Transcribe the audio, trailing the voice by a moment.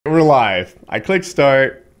live. I clicked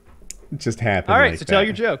start. It just happened. All right, like so that. tell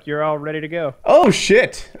your joke. You're all ready to go. Oh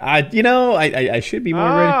shit! I should be more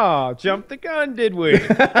ready. Oh, jump the gun, did we?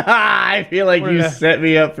 I feel like you set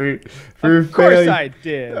me up for Of course failure. I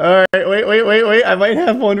did. All right, wait. I might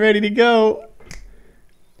have one ready to go.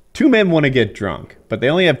 Two men want to get drunk, but they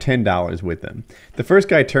only have $10 with them. The first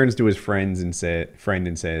guy turns to his friend and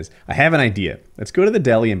says, "I have an idea. Let's go to the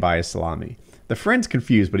deli and buy a salami." The friend's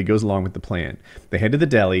confused, but he goes along with the plan. They head to the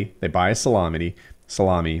deli, they buy a salami,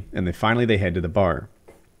 and then finally they head to the bar.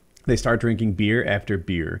 They start drinking beer after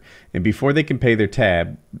beer, and before they can pay their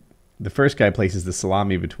tab, the first guy places the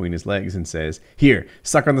salami between his legs and says, "Here,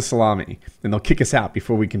 suck on the salami, and they'll kick us out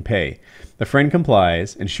before we can pay." The friend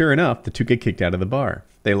complies, and sure enough, the two get kicked out of the bar.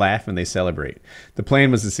 They laugh and they celebrate. The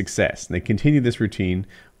plan was a success, and they continue this routine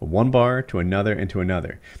from one bar to another and to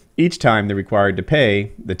another. Each time they're required to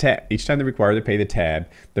pay the tab.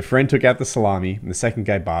 The friend took out the salami, and the second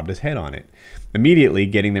guy bobbed his head on it, immediately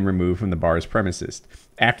getting them removed from the bar's premises.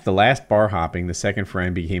 After the last bar hopping, the second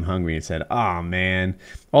friend became hungry and said, "Aw, man,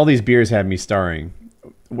 all these beers have me starving.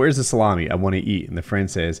 Where's the salami? I want to eat." And the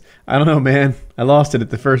friend says, "I don't know, man. I lost it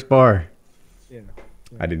at the first bar." Yeah.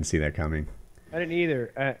 I didn't see that coming. I didn't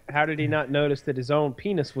either. How did he not notice that his own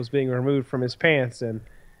penis was being removed from his pants and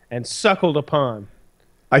suckled upon?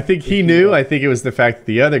 I think he knew. I think it was the fact that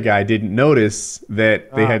the other guy didn't notice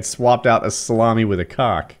that they had swapped out a salami with a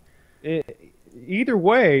cock. Either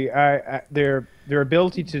way, their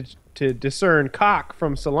ability to discern cock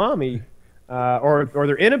from salami, or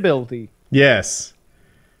their inability. Yes.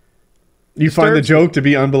 You find the joke to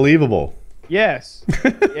be unbelievable. Yes.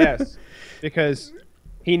 Yes. Because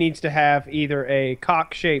he needs to have either a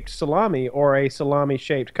cock-shaped salami or a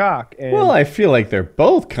salami-shaped cock. And Well, I feel like they're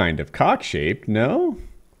both kind of cock-shaped, no?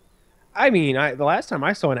 I mean, the last time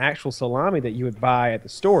I saw an actual salami that you would buy at the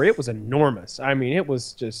store, it was enormous. I mean, it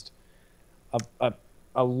was just a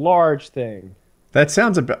large thing. That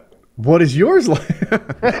sounds about... What is yours like?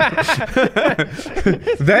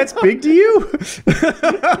 That's big to you?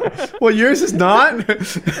 Well, yours is not?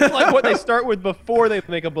 It's like what they start with before they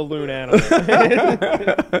make a balloon animal.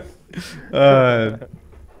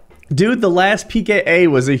 Dude, the last PKA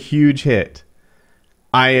was a huge hit.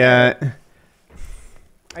 I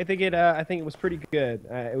think it was pretty good.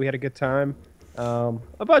 We had a good time.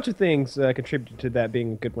 A bunch of things contributed to that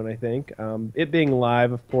being a good one, I think. It being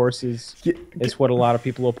live, of course, is what a lot of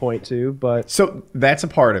people will point to. But so that's a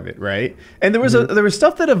part of it, right? And there was there was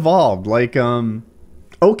stuff that evolved, like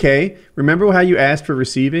okay, remember how you asked for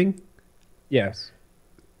receiving? Yes.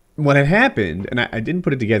 What had happened, and I didn't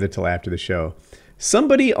put it together till after the show.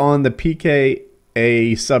 Somebody on the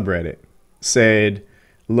PKA subreddit said,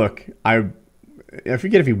 "Look, I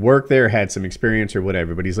forget if he worked there or had some experience or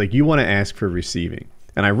whatever, but he's like, you want to ask for receiving."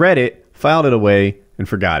 And I read it, filed it away, and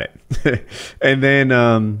forgot it. And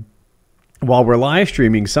then while we're live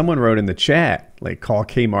streaming, someone wrote in the chat, like, "Call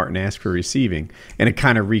Kmart and ask for receiving." And it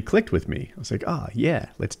kind of re-clicked with me. I was like, oh, yeah,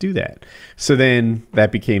 let's do that. So then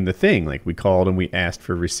that became the thing. Like, we called and we asked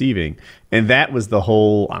for receiving. And that was the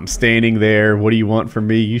whole, "I'm standing there. What do you want from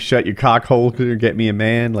me? You shut your cock hole or get me a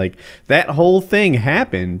man." Like, that whole thing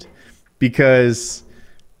happened because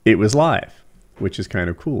it was live, which is kind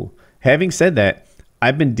of cool. Having said that,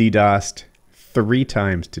 I've been DDoSed 3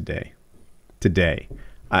 times today.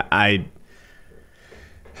 I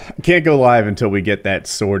can't go live until we get that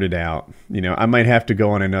sorted out. You know, I might have to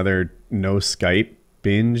go on another no Skype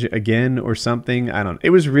binge again or something. I don't know. It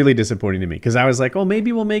was really disappointing to me because I was like, oh,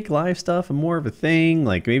 maybe we'll make live stuff more of a thing.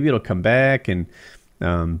 Like, maybe it'll come back. And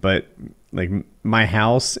but like, my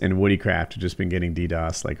house and Woodycraft have just been getting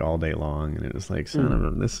DDoS like all day long, and it was like, son of a,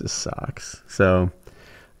 this just sucks. So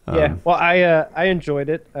yeah, well, I enjoyed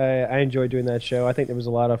it. I enjoyed doing that show. I think there was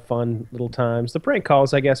a lot of fun little times. The prank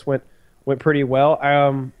calls, I guess, went pretty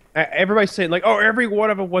well. Everybody's saying like, oh, every one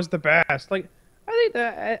of them was the best. Like,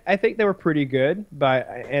 I think they were pretty good,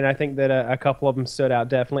 and I think that a couple of them stood out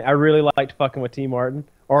definitely. I really liked fucking with T Martin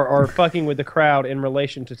or fucking with the crowd in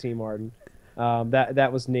relation to T Martin. That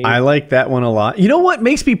was neat. I like that one a lot. You know what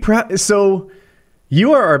makes me proud? So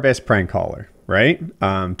you are our best prank caller, right?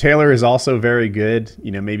 Taylor is also very good,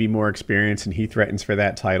 you know, maybe more experienced, and he threatens for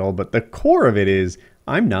that title. But the core of it is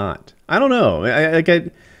I'm not. I don't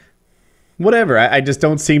know. Whatever. I just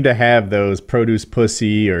don't seem to have those produce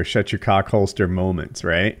pussy or shut your cock holster moments,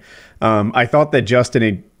 right? I thought that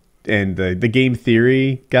Justin and the game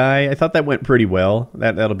theory guy, I thought that went pretty well.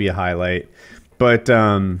 That'll be a highlight. But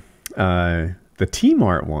the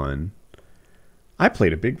T-Mart one, I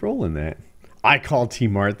played a big role in that. I called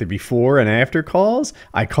T-Mart the before and after calls.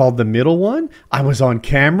 I called the middle one. I was on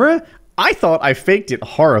camera. I thought I faked it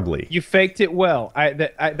horribly. You faked it well.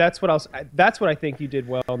 That's what that's what I think you did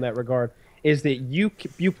well in that regard. Is that you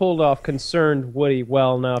pulled off concerned Woody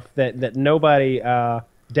well enough that nobody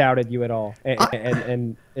doubted you at all,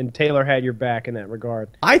 and Taylor had your back in that regard.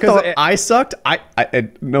 I thought I sucked.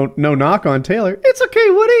 No knock on Taylor. It's okay,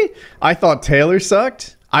 Woody. I thought Taylor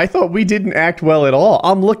sucked. I thought we didn't act well at all.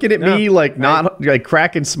 I'm looking at me like not like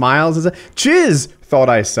cracking smiles. Chiz thought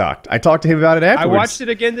I sucked. I talked to him about it afterwards. I watched it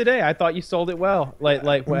again today. I thought you sold it well.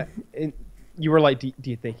 Like what? You were like, do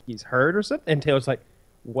you think he's hurt or something? And Taylor's like,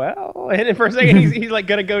 well, and then for a second he's like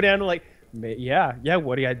gonna go down to like, yeah,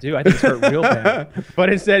 Woody, I do. I think he's hurt real bad.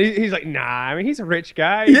 But instead he's like, nah. I mean, he's a rich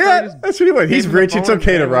guy. Yeah, that's what he was. He's rich. It's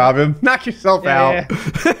okay to rob him. Knock yourself out.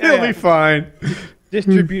 He'll be fine.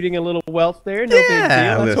 Distributing a little wealth there, no big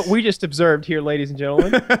deal. That's what we just observed here, ladies and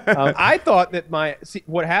gentlemen. I thought that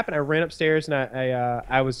what happened. I ran upstairs and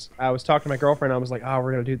I was talking to my girlfriend. I was like, oh,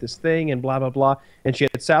 we're gonna do this thing and blah blah blah. And she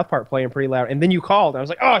had South Park playing pretty loud. And then you called. And I was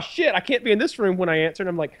like, oh shit, I can't be in this room when I answered.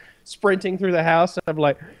 I'm like sprinting through the house. And I'm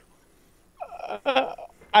like, I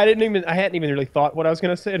hadn't even really thought what I was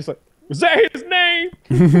gonna say. It's like, was that his name?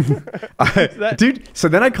 Dude. So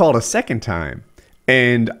then I called a second time.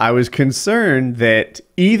 And I was concerned that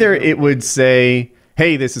either it would say,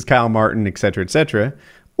 hey, this is Kyle Martin, et cetera,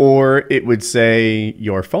 or it would say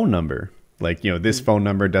your phone number. Like, this phone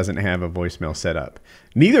number doesn't have a voicemail set up.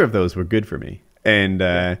 Neither of those were good for me. And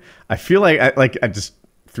I feel like I just,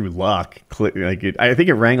 through luck, I think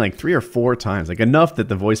it rang like 3 or 4 times, like enough that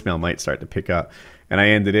the voicemail might start to pick up. And I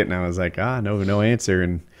ended it and I was like, no answer.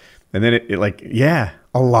 And then it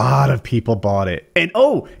a lot of people bought it.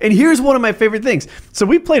 And here's one of my favorite things. So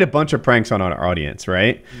we played a bunch of pranks on our audience,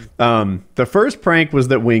 right? The first prank was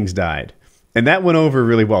that Wings died. And that went over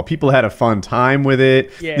really well. People had a fun time with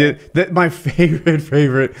it. Yeah. My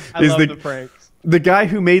favorite I is love the pranks. The guy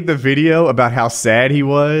who made the video about how sad he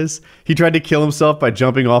was. He tried to kill himself by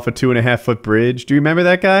jumping off a 2.5-foot bridge. Do you remember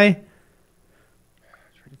that guy?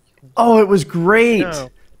 Oh, it was great. No.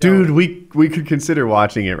 Dude, we could consider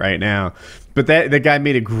watching it right now. But that guy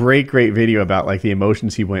made a great video about like the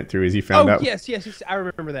emotions he went through as he found out. Yes, I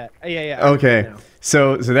remember that. Yeah. Okay,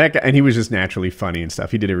 so that guy, and he was just naturally funny and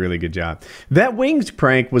stuff. He did a really good job. That Wings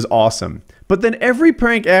prank was awesome. But then every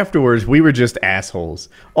prank afterwards, we were just assholes.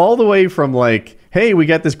 All the way from like, hey, we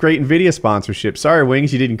got this great NVIDIA sponsorship. Sorry,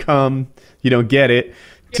 Wings, you didn't come. You don't get it.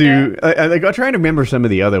 To I'm trying to remember some of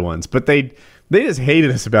the other ones, but they just hated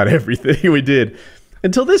us about everything we did.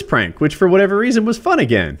 Until this prank, which for whatever reason was fun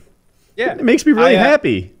again. Yeah. It makes me really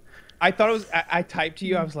happy. I thought it was, I typed to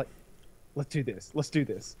you, I was like, let's do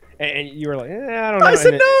this. And you were like, I don't know. I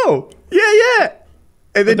said no. Yeah.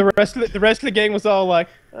 And then the rest of the gang was all like,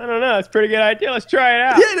 I don't know, it's a pretty good idea. Let's try it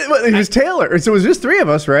out. Yeah, it was Taylor. So it was just 3 of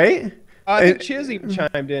us, right? I think Chizzy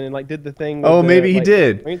chimed in and like did the thing. Oh, maybe he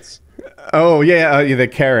did. Points. Oh yeah, the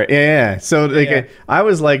carrot. Yeah. So I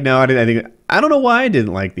was like, no, I don't know why I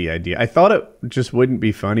didn't like the idea. I thought it just wouldn't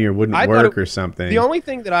be funny or wouldn't work or something. The only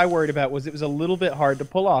thing that I worried about was it was a little bit hard to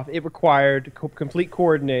pull off. It required complete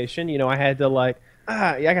coordination. I had to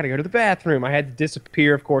I got to go to the bathroom. I had to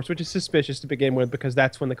disappear, of course, which is suspicious to begin with because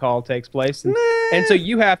that's when the call takes place. And so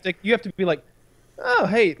you have to be like, oh,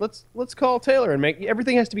 hey, let's call Taylor and make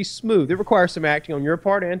everything has to be smooth. It requires some acting on your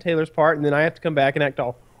part and Taylor's part, and then I have to come back and act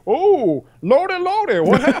all, oh, lordy,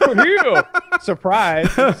 what happened here?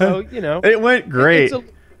 Surprise. So, It went great.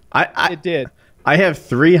 It did. I have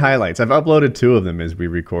 3 highlights. I've uploaded 2 of them as we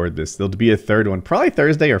record this. There'll be a third one, probably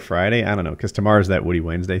Thursday or Friday. I don't know, because tomorrow's that Woody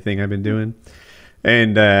Wednesday thing I've been doing.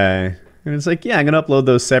 And it's like, I'm going to upload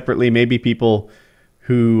those separately. Maybe people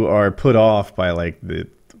who are put off by like the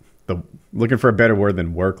looking for a better word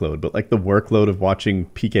than workload, but like the workload of watching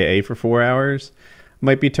PKA for 4 hours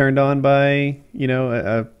might be turned on by,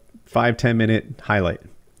 a 5-10 minute highlight.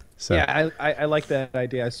 So yeah, I like that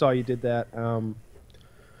idea. I saw you did that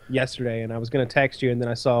yesterday, and I was going to text you, and then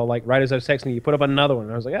I saw right as I was texting you put up another one.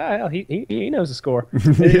 And I was like, he knows the score.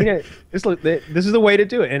 This is the way to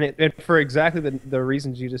do it, and for exactly the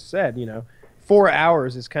reasons you just said. 4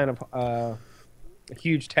 hours is kind of a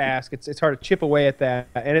huge task. It's hard to chip away at that,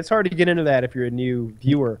 and it's hard to get into that if you're a new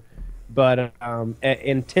viewer. But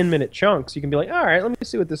in 10-minute chunks, you can be like, all right, let me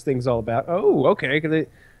see what this thing's all about. Oh, okay.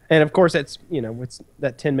 And of course, that's it's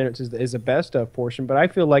that 10 minutes is the best of portion. But I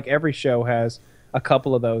feel like every show has a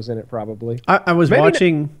couple of those in it, probably. I was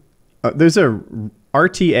watching. There's a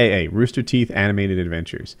RTAA, Rooster Teeth Animated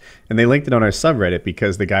Adventures, and they linked it on our subreddit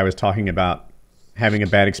because the guy was talking about having a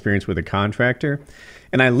bad experience with a contractor,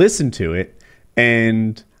 and I listened to it,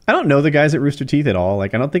 and I don't know the guys at Rooster Teeth at all. I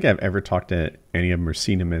don't think I've ever talked to any of them or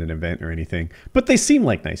seen them at an event or anything. But they seem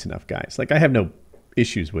like nice enough guys. I have no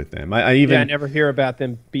issues with them. I even I never hear about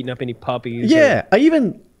them beating up any puppies. Yeah, I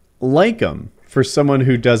even like them for someone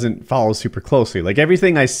who doesn't follow super closely. Like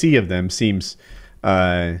everything I see of them seems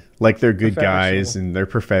like they're good guys and they're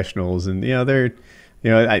professionals, and they're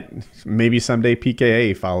maybe someday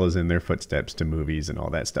PKA follows in their footsteps to movies and all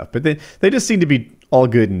that stuff. But they just seem to be all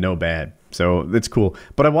good and no bad, so that's cool.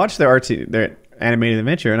 But I watched their animated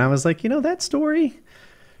adventure, and I was like, that story.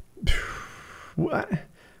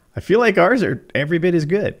 I feel like ours are every bit as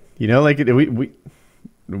good. Like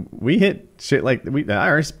we hit shit like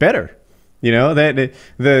ours better. That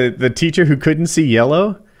the teacher who couldn't see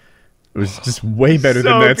yellow was just way better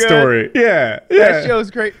than that story. Yeah, that show's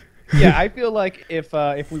great. Yeah, I feel like if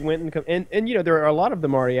we went and there are a lot of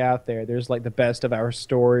them already out there. There's like the best of our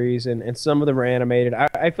stories, and some of them are animated.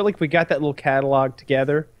 I feel like if we got that little catalog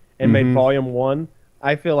together and made volume 1,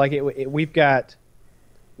 I feel like we've got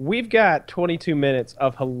 22 minutes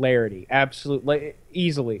of hilarity, absolutely,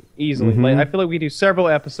 easily. Like, I feel like we do several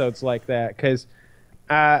episodes like that because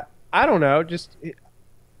I don't know, just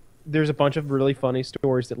there's a bunch of really funny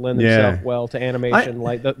stories that lend themselves well to animation,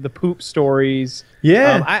 like the poop stories.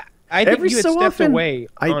 Yeah, I think you had stepped away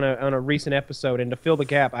on a recent episode, and to fill the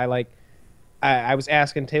gap, I was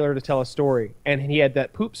asking Taylor to tell a story, and he had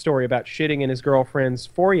that poop story about shitting in his girlfriend's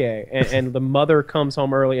foyer, and the mother comes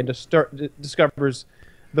home early and discovers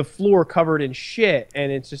the floor covered in shit, and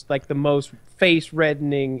it's just like the most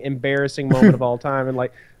face-reddening, embarrassing moment of all time. And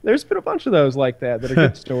like, there's been a bunch of those like that are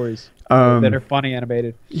good stories that are funny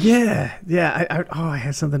animated. Yeah. I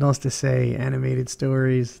had something else to say. Animated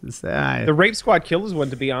stories. The Rape Squad Killers one,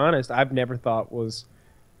 to be honest, I've never thought was.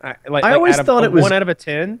 I always thought it was 1 out of a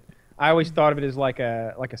 10. I always thought of it as like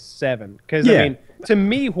a 7, because I mean,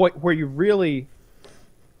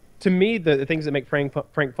 to me, the things that make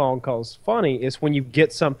prank phone calls funny is when you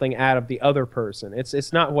get something out of the other person.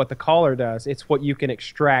 It's not what the caller does. It's what you can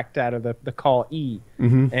extract out of the callee.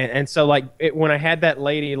 And so like when I had that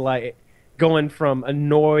lady like going from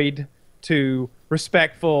annoyed to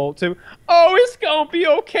respectful to, oh, it's gonna be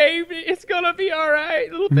okay, it's gonna be all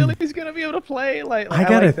right, little Billy's gonna be able to play. Like I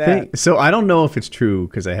gotta think. So I don't know if it's true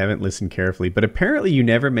because I haven't listened carefully, but apparently you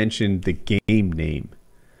never mentioned the game name.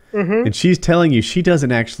 And she's telling you she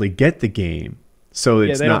doesn't actually get the game, so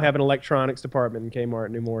it's they don't have an electronics department in Kmart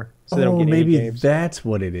anymore, so they don't get maybe any games. That's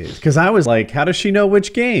what it is. Because I was like, how does she know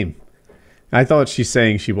which game? I thought she's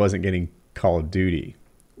saying she wasn't getting Call of Duty.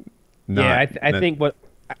 I think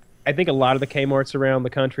a lot of the Kmarts around the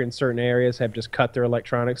country in certain areas have just cut their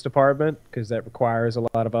electronics department because that requires a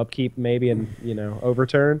lot of upkeep, maybe, and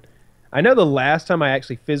overturn. I know the last time I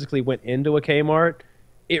actually physically went into a Kmart,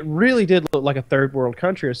 it really did look like a third world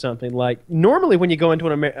country or something. Like normally when you go into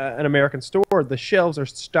an American store, the shelves are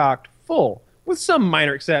stocked full with some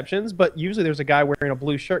minor exceptions, but usually there's a guy wearing a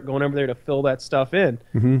blue shirt going over there to fill that stuff in.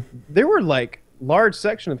 There were like large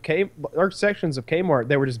sections of Kmart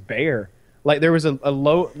that were just bare. Like there was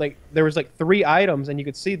there was like 3 items, and you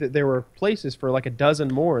could see that there were places for like a dozen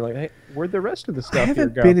more. Like, hey, where'd the rest of the stuff I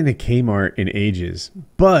haven't been in a Kmart in ages,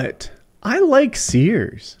 but I like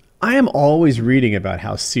Sears. I am always reading about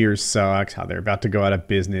how Sears sucks, how they're about to go out of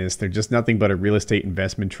business. They're just nothing but a real estate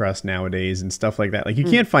investment trust nowadays and stuff like that. Like you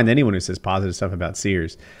can't find anyone who says positive stuff about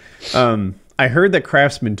Sears. I heard that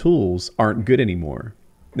Craftsman tools aren't good anymore.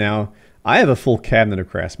 Now, I have a full cabinet of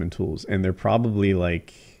Craftsman tools, and they're probably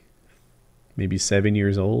like maybe 7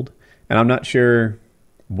 years old. And I'm not sure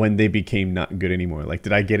when they became not good anymore. Like,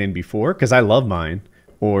 did I get in before? Because I love mine.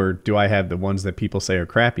 Or do I have the ones that people say are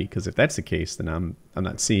crappy? Because if that's the case, then I'm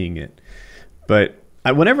not seeing it. But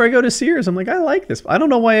whenever I go to Sears, I'm like, I like this. I don't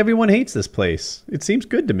know why everyone hates this place. It seems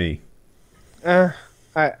good to me. I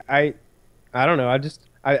don't know.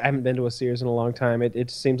 I haven't been to a Sears in a long time.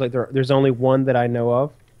 It seems like there's only one that I know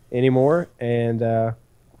of anymore, and I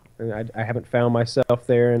haven't found myself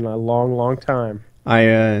there in a long time.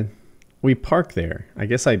 We park there. I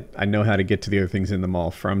guess I know how to get to the other things in the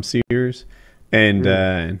mall from Sears.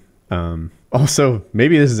 And also,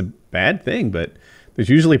 maybe this is a bad thing, but there's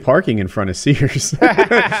usually parking in front of Sears.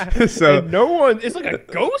 So and no one, it's like a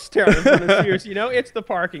ghost town in front of Sears. It's the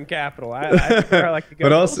parking capital. I like to go.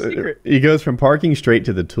 But also, he goes from parking straight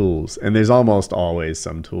to the tools, and there's almost always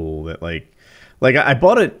some tool that like I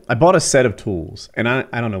bought a set of tools, and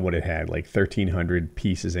I don't know what it had, like 1,300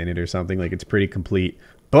 pieces in it or something. Like it's pretty complete,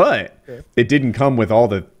 but it didn't come with all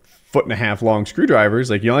the 1.5 foot long screwdrivers.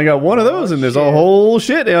 Like you only got one of those, and there's a whole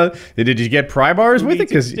shit. Did you get pry bars with it?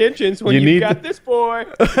 Because extensions when you got this boy.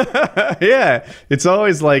 Yeah, it's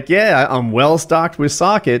always like, yeah, I'm well stocked with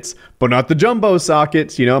sockets, but not the jumbo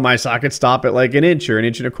sockets. You know, my sockets stop at like an inch or an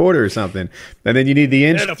inch and a quarter or something, and then you need the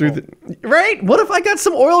inch through the right. What if I got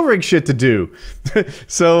some oil rig shit to do?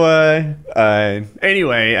 So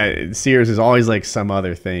anyway, Sears is always like some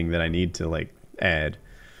other thing that I need to like add.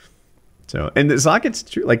 So, and the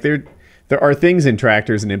sockets, like there are things in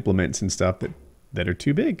tractors and implements and stuff that are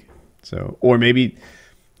too big. So, or maybe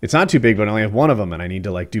it's not too big, but I only have one of them, and I need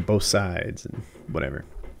to like do both sides and whatever.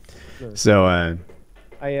 So,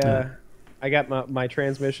 I got my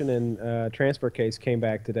transmission and transfer case came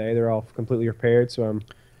back today. They're all completely repaired, so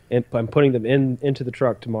I'm putting them into the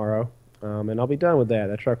truck tomorrow, and I'll be done with that.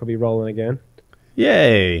 That truck will be rolling again.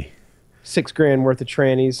 Yay! $6,000 worth of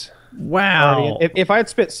trannies. Wow. If I had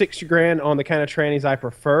spent $60,000 on the kind of trannies I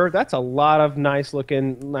prefer, that's a lot of nice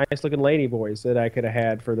looking lady boys that I could have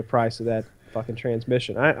had for the price of that fucking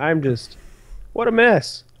transmission. I'm just, what a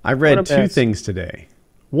mess. I read two things today.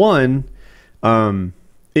 One,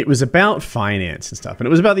 it was about finance and stuff, and it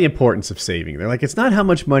was about the importance of saving. They're like, it's not how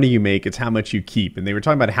much money you make, it's how much you keep. And they were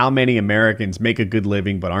talking about how many Americans make a good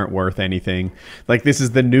living but aren't worth anything. Like, this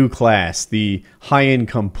is the new class, the high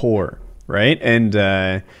income poor, right?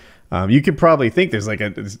 And you could probably think there's like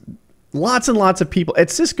lots and lots of people at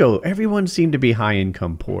Cisco. Everyone seemed to be high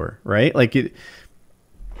income poor, right? Like it.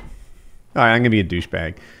 All right, I'm gonna be a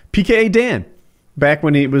douchebag. PKA Dan, back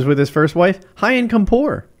when he was with his first wife, high income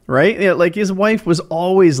poor, right? Yeah, like his wife was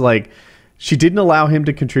always like, she didn't allow him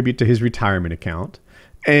to contribute to his retirement account.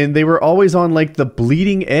 And they were always on like the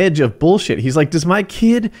bleeding edge of bullshit. He's like, does my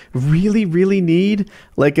kid really, really need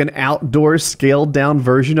like an outdoor scaled down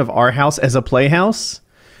version of our house as a playhouse?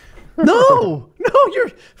 No, you're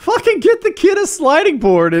fucking get the kid a sliding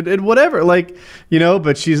board and whatever. Like, you know,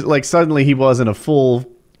 but she's like, suddenly he wasn't a full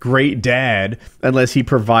great dad unless he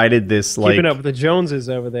provided this like keeping up with the Joneses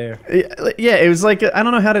over there. Yeah, it was like, I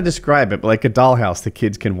don't know how to describe it, but like a dollhouse the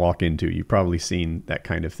kids can walk into. You've probably seen that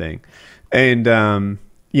kind of thing. And,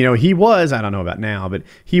 you know, he was, I don't know about now, but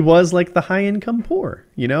he was like the high income poor.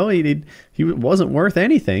 You know, he wasn't worth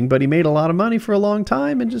anything, but he made a lot of money for a long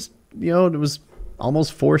time and just, you know, it was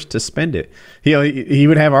almost forced to spend it. He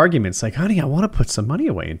would have arguments like, honey, I want to put some money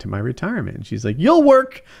away into my retirement. And she's like, you'll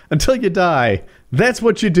work until you die. That's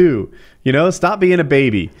what you do. You know, stop being a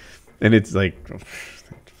baby. And it's like, it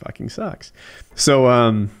fucking sucks. So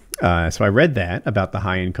I read that about the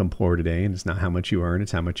high income poor today, and it's not how much you earn,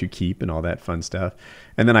 it's how much you keep and all that fun stuff.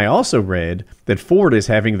 And then I also read that Ford is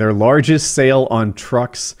having their largest sale on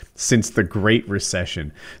trucks since the Great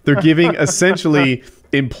Recession. They're giving essentially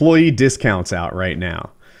employee discounts out right now.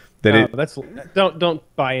 Don't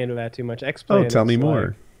buy into that too much. Explain. Oh, tell me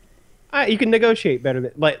more. You can negotiate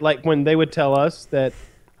better. Like when they would tell us that,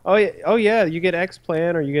 oh yeah, you get X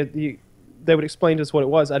plan, or they would explain to us what it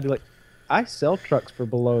was. I'd be like, I sell trucks for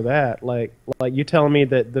below that. Like you telling me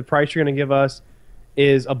that the price you're going to give us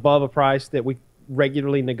is above a price that we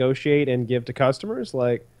regularly negotiate and give to customers.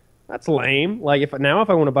 Like, that's lame. Like if I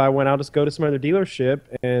want to buy one, I'll just go to some other dealership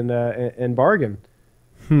and bargain.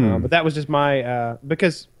 But that was just my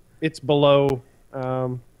because it's below.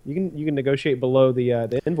 You can negotiate below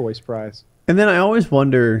the invoice price. And then I always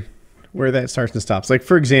wonder where that starts and stops. Like,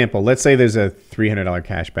 for example, let's say there's a $300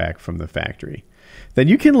 cash back from the factory. Then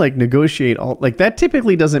you can like negotiate all like that.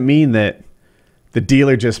 Typically doesn't mean that the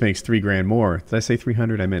dealer just makes $3,000 more. Did I say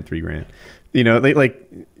 300? I meant $3,000. You know,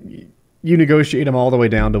 you negotiate them all the way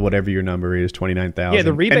down to whatever your number is, 29,000. Yeah,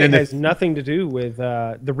 the rebate has nothing to do with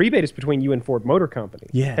the rebate is between you and Ford Motor Company.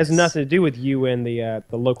 Yes. It has nothing to do with you and the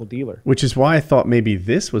local dealer. Which is why I thought maybe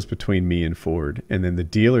this was between me and Ford, and then the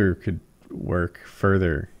dealer could work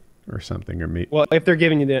further or something. Well, if they're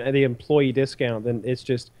giving you the employee discount, then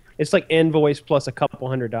it's like invoice plus a couple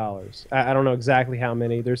 $100. I don't know exactly how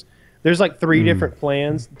many. There's like 3 different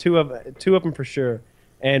plans, two of them for sure,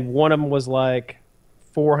 and one of them was like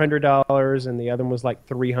 $400 and the other one was like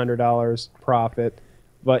 $300 profit.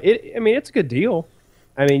 But it's a good deal.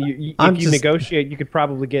 I mean, if you negotiate, you could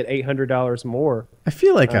probably get $800 more. I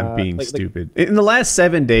feel like I'm being stupid. In the last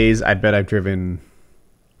 7 days, I bet I've driven.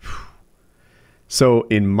 So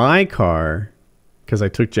in my car, because I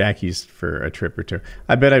took Jackie's for a trip or two,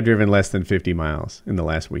 I bet I've driven less than 50 miles in the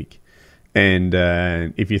last week. And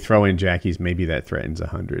if you throw in Jackie's, maybe that threatens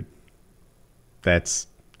 100. That's...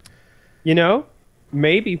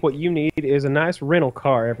 Maybe what you need is a nice rental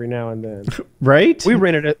car every now and then. Right? We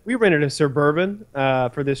rented a Suburban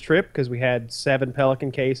for this trip because we had 7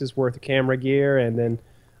 Pelican cases worth of camera gear and then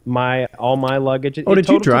all my luggage. Did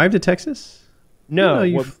you drive to Texas? No, No,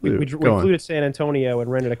 you we flew. Go on. flew to San Antonio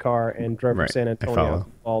and rented a car and drove from Right, San I Antonio follow. to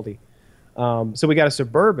Baldy. So we got a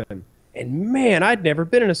Suburban, and man, I'd never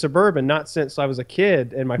been in a Suburban, not since I was a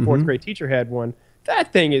kid, and my fourth grade teacher had one.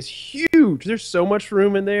 That thing is huge. There's so much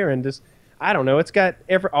room in there, and just I don't know. It's got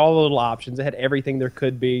all the little options. It had everything there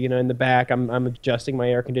could be. You know, in the back, I'm adjusting my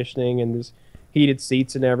air conditioning and there's heated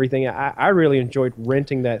seats and everything. I really enjoyed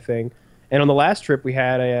renting that thing. And on the last trip, we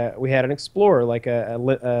had an Explorer, like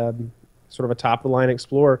a sort of a top of the line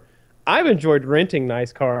Explorer. I've enjoyed renting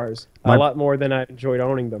nice cars a lot more than I've enjoyed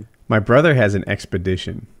owning them. My brother has an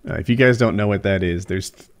Expedition. If you guys don't know what that is,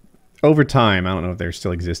 there's over time, I don't know if they're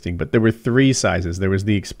still existing, but there were 3 sizes. There was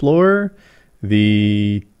the Explorer,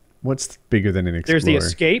 what's bigger than an Explorer? There's the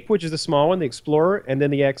Escape, which is the small one, the Explorer, and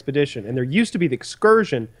then the Expedition. And there used to be the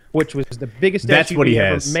Excursion, which was the biggest That's SUV what he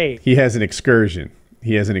ever has. made. He has an Excursion.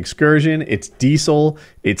 It's diesel.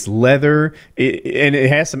 It's leather. And it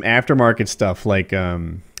has some aftermarket stuff like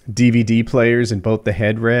DVD players in both the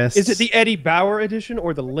headrests. Is it the Eddie Bauer edition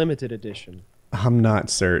or the limited edition? I'm not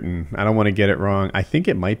certain. I don't want to get it wrong. I think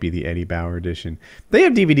it might be the Eddie Bauer edition. They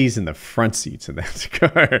have DVDs in the front seats of that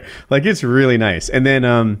car. Like, it's really nice. And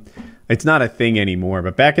then it's not a thing anymore.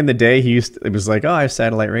 But back in the day, it was like, oh, I have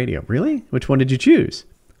satellite radio. Really? Which one did you choose?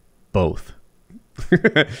 Both.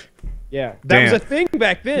 Yeah, that was a thing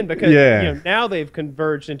back then because you know, now they've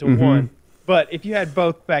converged into one. But if you had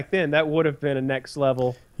both back then, that would have been a next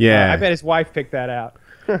level. Yeah. I bet his wife picked that out.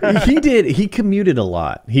 He did. He commuted a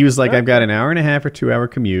lot. He was like, I've got an hour and a half or 2 hour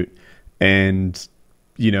commute, and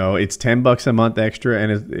you know, it's $10 a month extra,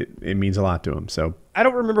 and it means a lot to him. So I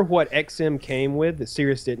don't remember what XM came with that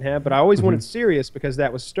Sirius didn't have, but I always wanted Sirius because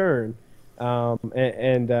that was Stern.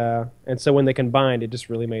 And so when they combined, it just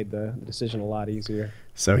really made the decision a lot easier.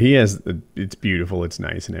 So he has. It's beautiful. It's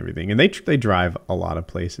nice and everything, and they drive a lot of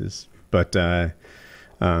places. But so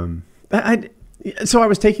I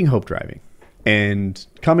was taking Hope driving, and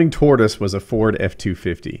coming toward us was a Ford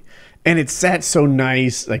F-250, and it sat so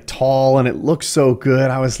nice, like tall, and it looked so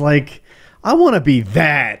good. I was like, I want to be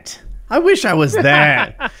that. I wish I was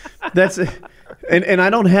that. And I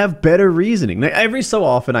don't have better reasoning. Like, every so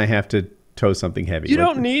often I have to tow something heavy. You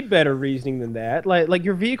don't need better reasoning than that. Like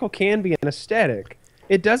your vehicle can be an aesthetic.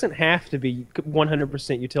 It doesn't have to be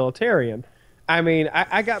 100% utilitarian. I mean,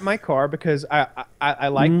 I got my car because I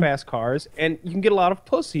like fast cars, and you can get a lot of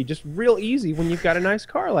pussy just real easy when you've got a nice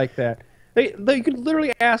car like that. You can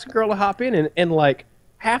literally ask a girl to hop in, and like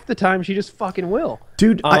half the time she just fucking will.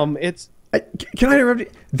 Dude, can I interrupt you?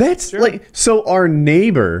 That's sure. Like, so our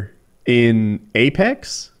neighbor in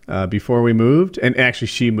Apex, before we moved, and actually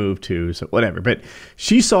she moved too, so whatever, but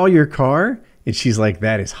she saw your car and she's like,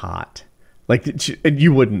 that is hot. Like, and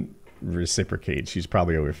you wouldn't reciprocate. She's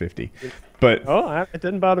probably over 50. But it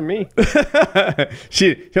didn't bother me.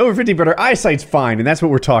 She's over 50, but her eyesight's fine, and that's what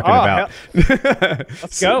we're talking about.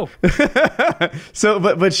 Let's go. So,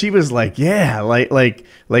 but she was like, yeah, like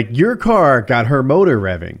your car got her motor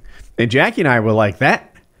revving, and Jackie and I were like, that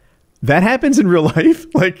happens in real life.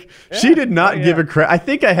 Like, she did not give a crap. I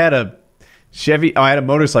think I had a Chevy. I had a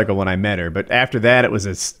motorcycle when I met her, but after that, it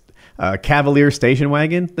was a Cavalier station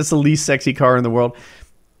wagon. That's the least sexy car in the world.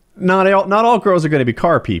 Not all girls are going to be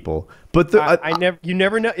car people, but you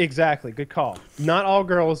never know. Exactly, good call. Not all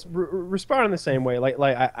girls respond in the same way. Like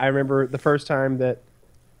I remember the first time that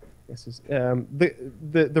this is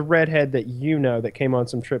the redhead that that came on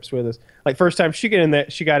some trips with us. Like, first time she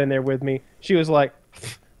got in there with me. She was like,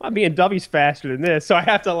 my BMW's faster than this, so I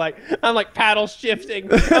have to I'm like paddle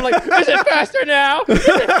shifting. I'm like, is it faster now? Is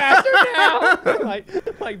it faster now?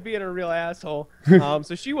 like being a real asshole.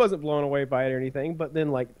 So she wasn't blown away by it or anything. But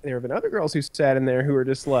then there have been other girls who sat in there who were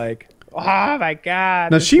just like, oh my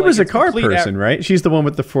god. Now she was a car person, right? She's the one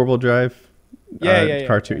with the 4-wheel drive.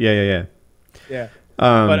 Cartoon. Yeah.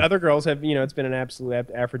 But other girls have, it's been an absolute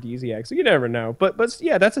aphrodisiac. So you never know. But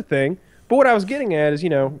yeah, that's a thing. But what I was getting at is,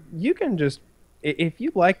 you can just, if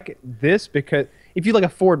you like this, because if you like a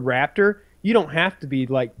Ford Raptor, you don't have to be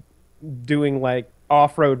doing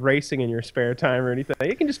off-road racing in your spare time or anything.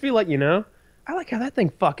 It can just be I like how that thing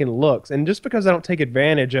fucking looks. And just because I don't take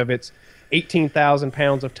advantage of its 18,000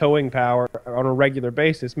 pounds of towing power on a regular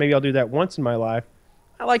basis, maybe I'll do that once in my life.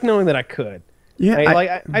 I like knowing that I could.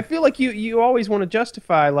 Yeah, I feel like you always want to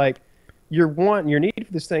justify your want and your need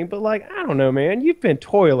for this thing, but I don't know, man. You've been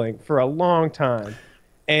toiling for a long time.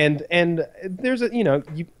 And there's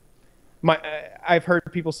I've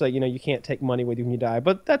heard people say, you can't take money with you when you die,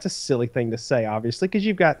 but that's a silly thing to say, obviously, because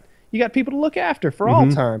you got people to look after for all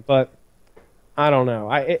time. But I don't know.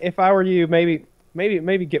 If I were you, maybe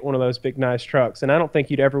get one of those big nice trucks, and I don't think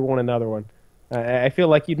you'd ever want another one. I feel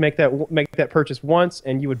like you'd make that purchase once,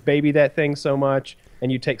 and you would baby that thing so much,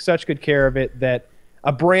 and you take such good care of it that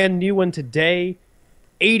a brand new one today,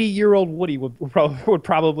 80-year-old Woody would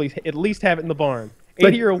probably at least have it in the barn.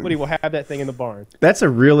 80-year-old Woody will have that thing in the barn. That's a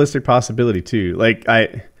realistic possibility too. Like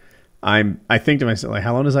I think to myself, like,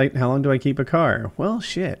 how long do I keep a car? Well,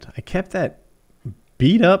 shit, I kept that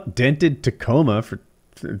beat up, dented Tacoma for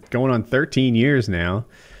going on 13 years now.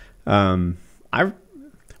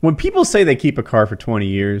 When people say they keep a car for 20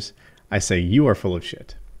 years, I say you are full of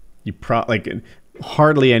shit.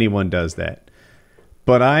 Hardly anyone does that.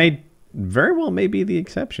 But I very well may be the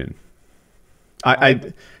exception.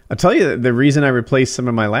 I'll tell you the reason I replaced some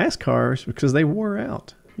of my last cars because they wore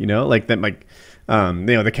out. You know, like that,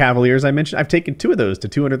 the Cavaliers I mentioned. I've taken 2 of those to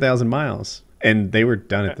 200,000 miles, and they were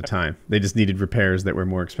done at the time. They just needed repairs that were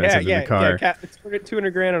more expensive than the car. Yeah, it's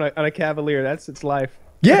 $200,000 on a Cavalier. That's its life.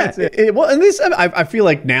 Yeah, well, and this I feel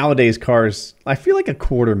like nowadays cars. I feel like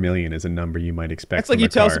 $250,000 is a number you might expect. That's like you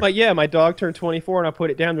tell somebody, yeah, my dog turned 24 and I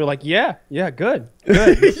put it down. They're like, yeah, good.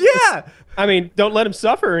 Yeah. I mean, don't let him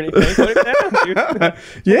suffer or anything. Put it down, dude.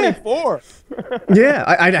 Yeah. 24. Yeah,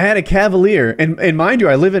 I had a Cavalier, and mind you,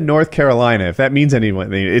 I live in North Carolina. If that means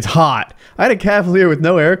anything, it's hot. I had a Cavalier with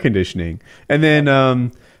no air conditioning, and then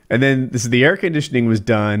the air conditioning was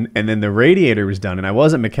done, and then the radiator was done, and I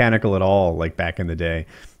wasn't mechanical at all, like back in the day,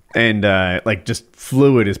 and just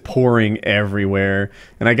fluid is pouring everywhere,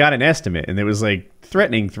 and I got an estimate, and it was like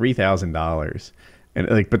threatening $3,000,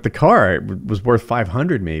 and but the car was worth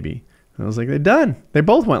 $500 maybe. And I was like, they're done. They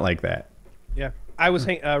both went like that. Yeah. I was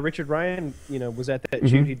Richard Ryan, was at that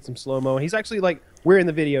shoot. He did some slow mo. He's actually we're in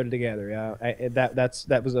the video together. Yeah,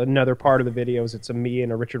 that was another part of the videos. It's me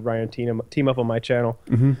and a Richard Ryan team up on my channel.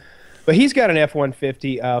 But he's got an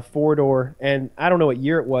F-150 4-door, and I don't know what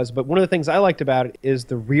year it was, but one of the things I liked about it is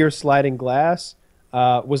the rear sliding glass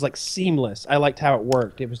was like seamless. I liked how it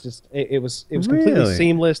worked. It was just it was completely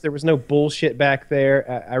seamless. There was no bullshit back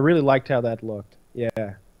there. I really liked how that looked. Yeah.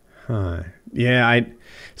 Huh. Yeah.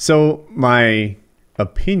 So my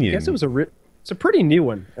opinion. I guess it was it's a pretty new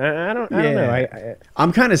one. I don't know.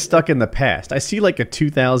 I'm kind of stuck in the past. I see like a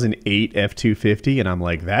 2008 F-250, and I'm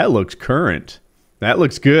like, that looks current. That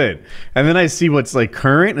looks good. And then I see what's like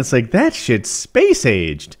current, and it's like, that shit's space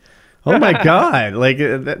aged. Oh my god! Like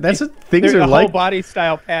that's what things are like. The whole body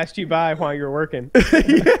style passed you by while you're working.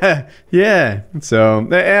 yeah. So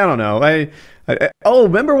I don't know.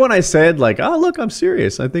 Remember when I said like, oh look, I'm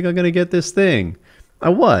serious. I think I'm gonna get this thing.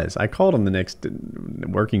 I called him the next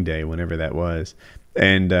working day, whenever that was,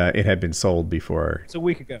 and it had been sold before. It's a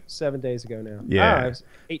week ago, 7 days ago now. Yeah, it was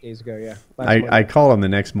 8 days ago. Yeah. I called him the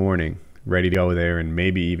next morning, ready to go there and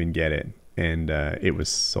maybe even get it, and it was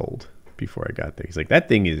sold before I got there. He's like, that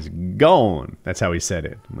thing is gone. That's how he said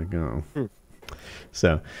it. I'm like, oh.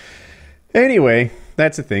 So anyway,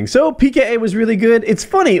 that's the thing. So PKA was really good. It's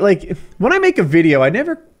funny, like when I make a video, I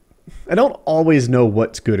don't always know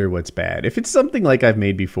what's good or what's bad. If it's something like I've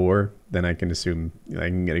made before, then I can assume I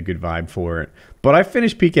can get a good vibe for it. But I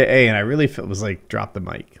finished PKA and I really felt was like, drop the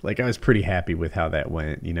mic. Like I was pretty happy with how that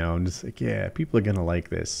went, I'm just like, yeah, people are gonna like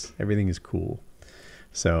this. Everything is cool.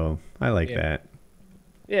 So I like that.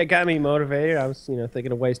 Yeah, it got me motivated. I was,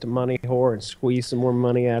 thinking of ways to money whore and squeeze some more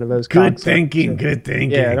money out of those. Good thinking.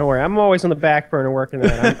 Yeah, don't worry. I'm always on the back burner working on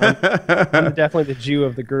that. I'm definitely the Jew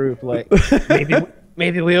of the group. Like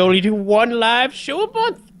maybe we only do one live show a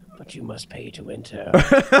month, but you must pay to enter.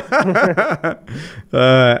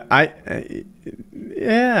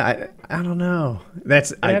 I don't know.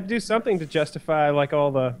 I have to do something to justify like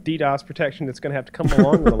all the DDoS protection that's going to have to come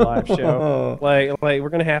along with a live show. Like we're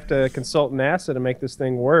going to have to consult NASA to make this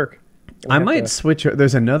thing work. I might switch.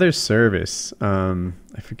 There's another service. I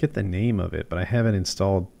forget the name of it, but I have it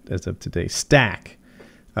installed as of today. Stack.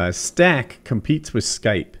 Stack competes with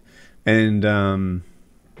Skype, and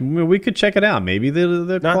we could check it out. Maybe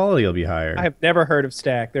the quality will be higher. I have never heard of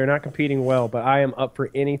Stack. They're not competing well, but I am up for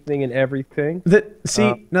anything and everything.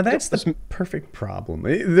 Now that's the perfect problem.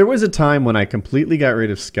 There was a time when I completely got rid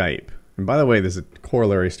of Skype. And by the way, there's a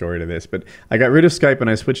corollary story to this, but I got rid of Skype and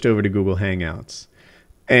I switched over to Google Hangouts.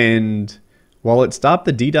 And while it stopped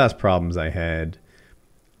the DDoS problems I had,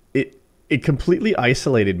 it completely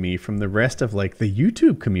isolated me from the rest of like the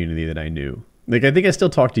YouTube community that I knew. Like, I think I still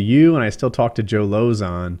talk to you and I still talk to Joe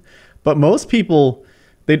Lozon, but most people,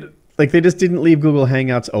 they just didn't leave Google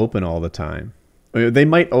Hangouts open all the time. They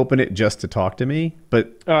might open it just to talk to me,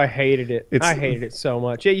 but Oh, I hated it. I hated it so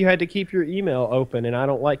much. Yeah, you had to keep your email open, and I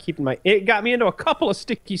don't like keeping my. It got me into a couple of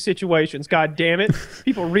sticky situations. God damn it!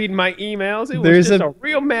 People reading my emails. It was just a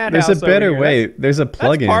real madhouse. There's a better way. There's a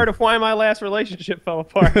plugin. That's part of why my last relationship fell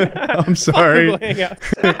apart. I'm sorry.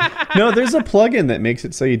 No, there's a plugin that makes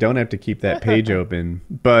it so you don't have to keep that page open,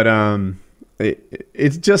 but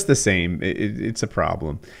it's just the same. It's a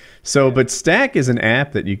problem. So, but Stack is an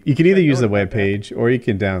app that you can either use the web page or you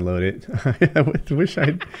can download it. I wish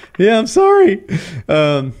yeah, I'm sorry.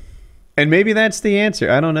 And maybe that's the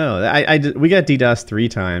answer. I don't know. We got DDoS 3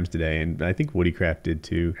 times today, and I think Woodycraft did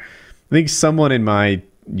too. I think someone in my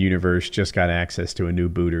universe just got access to a new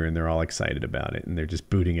booter, and they're all excited about it, and they're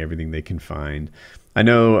just booting everything they can find. I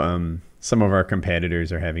know some of our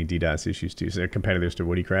competitors are having DDoS issues too. So they're competitors to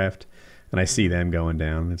Woodycraft, and I see them going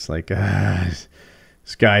down. It's like,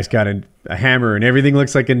 this guy's got a hammer and everything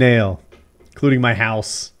looks like a nail, including my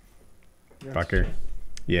house. Fucker.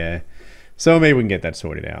 Yeah. So maybe we can get that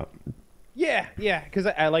sorted out. Yeah, because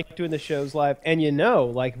I like doing the shows live. And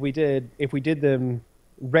like if we did them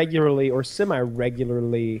regularly or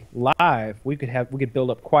semi-regularly live, we could build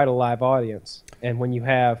up quite a live audience. And when you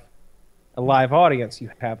have a live audience, you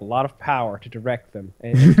have a lot of power to direct them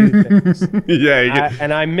and do things. Yeah,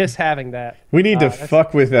 and I miss having that. We need to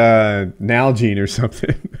fuck with Nalgene or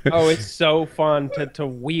something. Oh, it's so fun to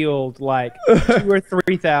wield like 2,000 or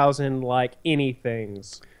 3,000 like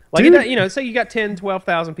anythings. Like say you got 10,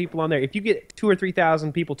 12,000 people on there. If you get 2,000 or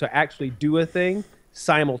 3,000 people to actually do a thing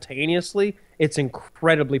simultaneously, it's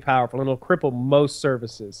incredibly powerful and it'll cripple most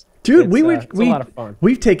services. Dude, it's a lot of fun.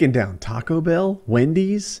 We've taken down Taco Bell,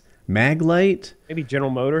 Wendy's, Maglite, maybe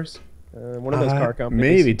General Motors, one of those car companies.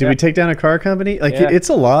 Maybe. Did we take down a car company? Like it's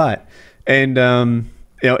a lot, and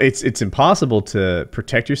it's impossible to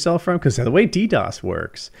protect yourself from, because the way DDoS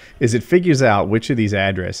works is it figures out which of these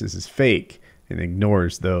addresses is fake and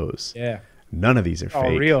ignores those. Yeah. None of these are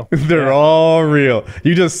fake. Real. They're all real.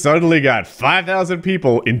 You just suddenly got 5,000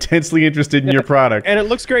 people intensely interested in your product. And it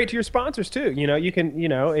looks great to your sponsors too. You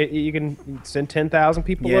can send 10,000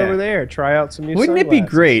 people over there, try out some new Wouldn't sunglasses. it be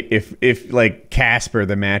great if like Casper,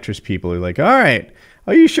 the mattress people, are like, all right,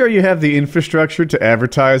 are you sure you have the infrastructure to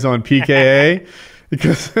advertise on PKA?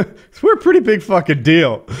 Because we're a pretty big fucking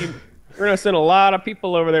deal. We're going to send a lot of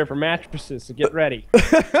people over there for mattresses, so get ready.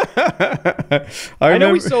 I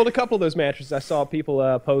know we sold a couple of those mattresses. I saw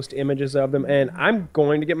people post images of them, and I'm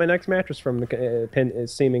going to get my next mattress from the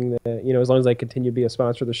seeming that, as long as I continue to be a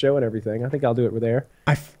sponsor of the show and everything. I think I'll do it with there.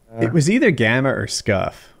 It was either Gamma or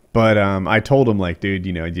Scuff. But I told him, like, dude,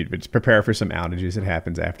 just prepare for some outages. It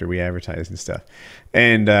happens after we advertise and stuff.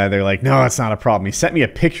 And they're like, no, it's not a problem. He sent me a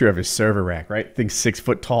picture of his server rack, right? Thing's 6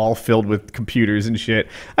 foot tall, filled with computers and shit.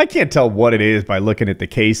 I can't tell what it is by looking at the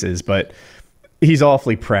cases, but he's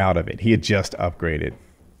awfully proud of it. He had just upgraded.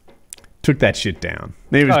 Took that shit down.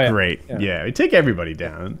 It was great. Yeah, we take everybody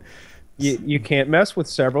down. You can't mess with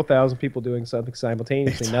several thousand people doing something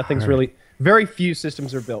simultaneously. Nothing's really... Very few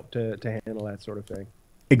systems are built to handle that sort of thing.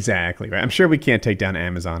 Exactly right. I'm sure we can't take down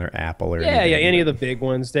Amazon or Apple or any of the big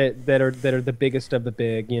ones that are the biggest of the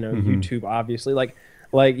big. YouTube obviously. Like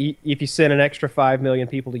if you send an extra 5 million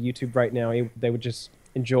people to YouTube right now, they would just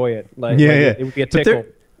enjoy it. It would be a tickle.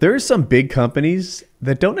 There are some big companies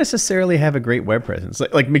that don't necessarily have a great web presence.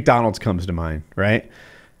 Like McDonald's comes to mind, right?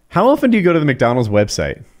 How often do you go to the McDonald's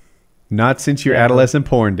website? Not since your adolescent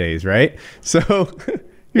porn days, right? So.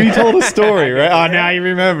 You told a story, right? Oh, now you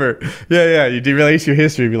remember. Yeah. You derace your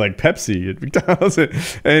history. Be like Pepsi at McDonald's.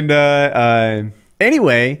 And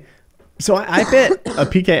anyway, so I bet a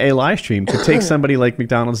PKA live stream could take somebody like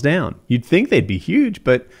McDonald's down. You'd think they'd be huge,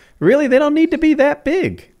 but really they don't need to be that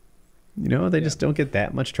big. They just don't get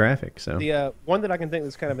that much traffic. So the one that I can think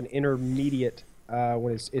that's kind of an intermediate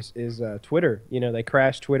one is Twitter. They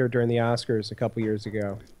crashed Twitter during the Oscars a couple years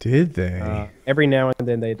ago. Did they? Every now and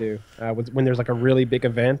then they do. When there's like a really big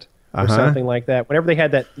event or something like that. Whenever they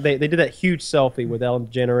had that, they did that huge selfie with Ellen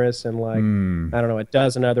DeGeneres and I don't know, a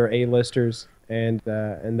dozen other A-listers, and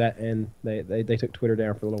they took Twitter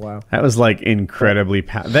down for a little while. That was like incredibly.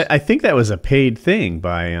 I think that was a paid thing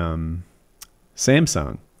by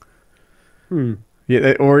Samsung.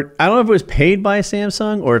 Yeah, or I don't know if it was paid by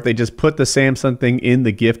Samsung or if they just put the Samsung thing in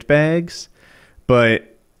the gift bags,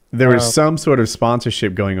 but there was some sort of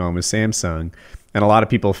sponsorship going on with Samsung, and a lot of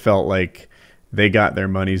people felt like they got their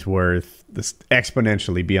money's worth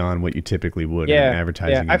exponentially beyond what you typically would in an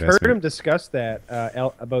advertising investment. I've heard them discuss that,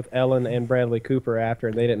 both Ellen and Bradley Cooper after,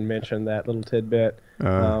 and they didn't mention that little tidbit.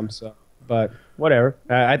 But whatever.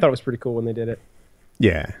 I thought it was pretty cool when they did it.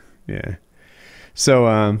 Yeah. So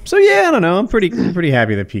yeah, I don't know. I'm pretty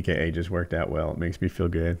happy that PKA just worked out well. It makes me feel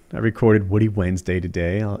good. I recorded Woody Wednesday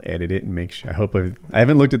today. I'll edit it and make sure. I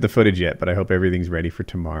haven't looked at the footage yet, but I hope everything's ready for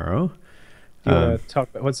tomorrow. Do you want to talk?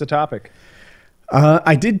 What's the topic?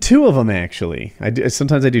 I did 2 of them actually.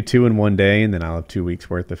 Sometimes I do 2 in one day, and then I'll have 2 weeks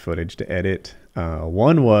worth of footage to edit.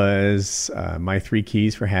 One was my 3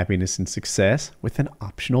 keys for happiness and success with an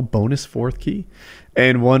optional bonus 4th key,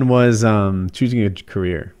 and one was choosing a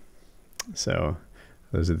career. So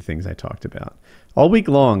those are the things I talked about all week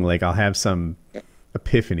long. Like I'll have some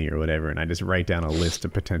epiphany or whatever, and I just write down a list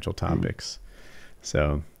of potential topics.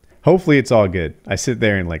 So hopefully it's all good. I sit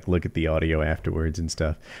there and like look at the audio afterwards and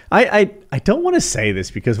stuff. I don't want to say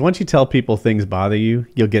this because once you tell people things bother you,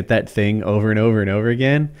 you'll get that thing over and over and over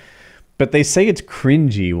again. But they say it's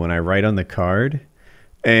cringy when I write on the card,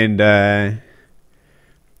 and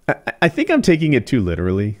I think I'm taking it too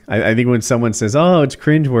literally. I think when someone says, "Oh, it's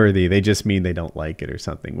cringeworthy," they just mean they don't like it or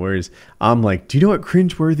something. Whereas I'm like, "Do you know what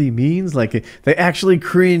cringeworthy means? Like they actually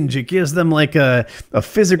cringe. It gives them like a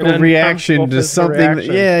physical reaction to something."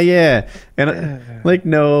 Yeah. And like,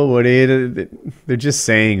 no, Woody, they're just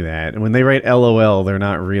saying that. And when they write LOL, they're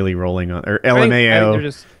not really rolling on, or LMAO. I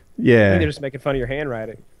think they're just making fun of your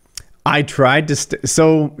handwriting. I tried to.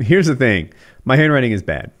 So here's the thing: my handwriting is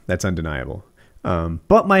bad. That's undeniable.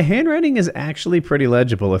 But my handwriting is actually pretty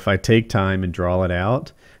legible if I take time and draw it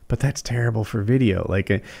out. But that's terrible for video.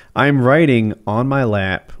 Like I'm writing on my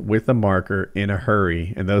lap with a marker in a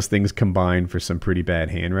hurry, and those things combine for some pretty bad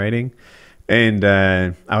handwriting. And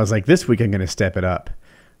I was like, this week I'm going to step it up,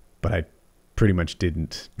 but I pretty much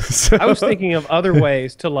didn't. So. I was thinking of other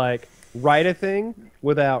ways to like write a thing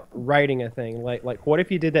without writing a thing. Like what if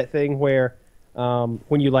you did that thing where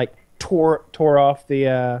when you like tore off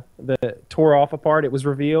tore off a part, it was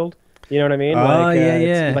revealed. You know what I mean?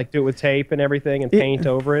 Yeah. Like do it with tape and everything and paint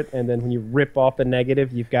over it, and then when you rip off the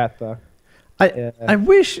negative, you've got the. I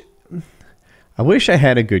wish I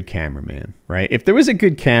had a good cameraman, right? If there was a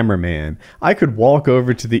good cameraman, I could walk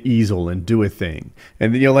over to the easel and do a thing,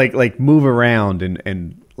 and then like move around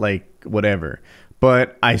and like whatever.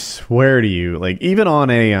 But I swear to you, like even on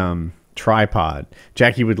a tripod,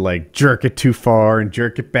 Jackie would like jerk it too far and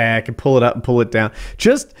jerk it back and pull it up and pull it down.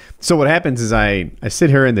 Just so what happens is I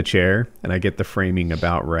sit her in the chair and I get the framing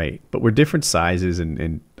about right, but we're different sizes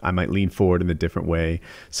and I might lean forward in a different way.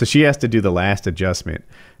 So she has to do the last adjustment.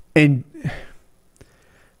 And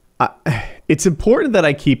it's important that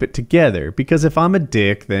I keep it together, because if I'm a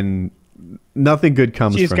dick, then nothing good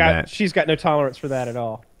comes from that. She's got no tolerance for that at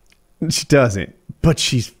all. She doesn't, but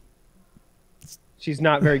she's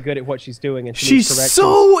not very good at what she's doing, and she's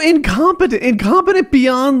so incompetent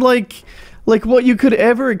beyond like what you could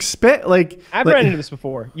ever expect. Like I've run into this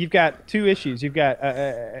before. You've got 2 issues. You've got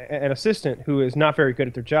an assistant who is not very good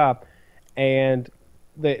at their job, and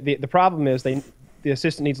the problem is the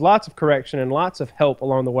assistant needs lots of correction and lots of help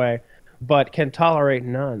along the way, but can tolerate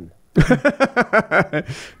none. I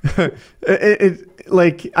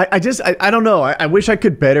don't know. I wish I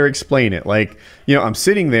could better explain it. Like, you know, I'm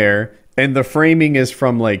sitting there and the framing is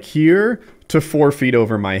from like here to 4 feet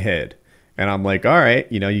over my head. And I'm like, all right,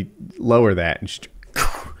 you know, you lower that. And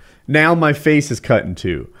now my face is cut in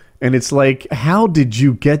 2. And it's like, how did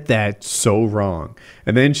you get that so wrong?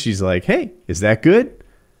 And then she's like, hey, is that good?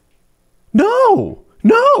 No,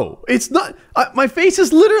 it's not. My face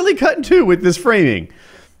is literally cut in 2 with this framing.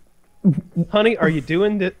 Honey, are you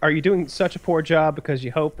doing such a poor job because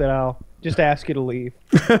you hope that I'll just ask you to leave?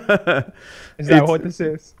 Is that what this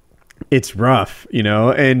is? It's rough, you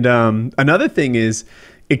know. And another thing is,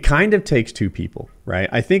 it kind of takes 2 people, right?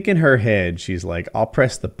 I think in her head, she's like, I'll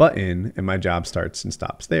press the button and my job starts and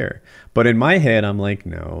stops there. But in my head, I'm like,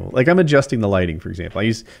 no. Like I'm adjusting the lighting, for example. I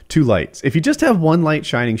use 2 lights. If you just have one light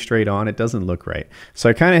shining straight on, it doesn't look right. So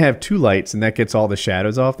I kind of have 2 lights, and that gets all the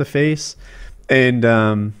shadows off the face. And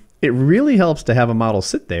it really helps to have a model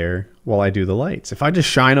sit there while I do the lights. If I just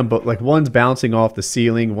shine them, but like one's bouncing off the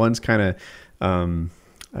ceiling, one's kind of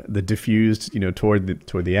the diffused, you know, toward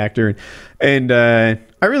the actor, and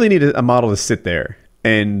I really need a model to sit there.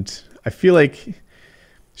 And I feel like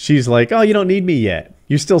she's like, oh, you don't need me yet.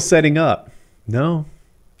 You're still setting up. No,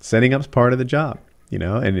 setting up's part of the job, you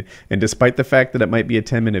know. And despite the fact that it might be a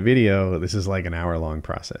 10-minute video, this is like an hour-long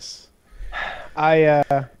process.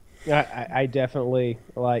 I definitely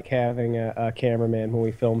like having a cameraman when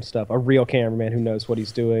we film stuff, a real cameraman who knows what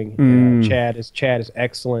he's doing. Chad is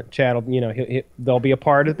excellent. Chad will, you know, there'll be a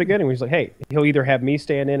part at the beginning where he's like, hey, he'll either have me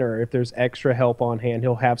stand in, or if there's extra help on hand,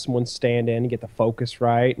 he'll have someone stand in and get the focus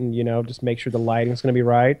right, and, you know, just make sure the lighting's going to be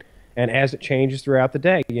right. and as it changes throughout the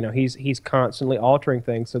day, he's constantly altering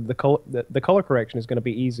things. So the color correction is going to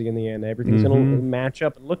be easy in the end. Everything's going to match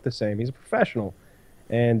up and look the same. He's a professional,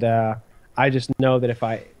 and I just know that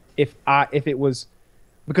if it was,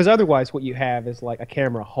 because otherwise what you have is like a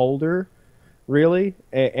camera holder, really,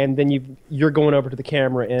 and then you're going over to the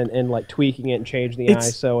camera and like tweaking it and changing the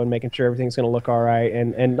ISO and making sure everything's going to look all right.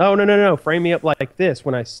 And no, frame me up like this.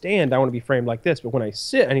 When I stand, I want to be framed like this, but when I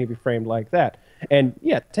sit, I need to be framed like that. And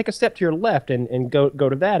yeah, take a step to your left and go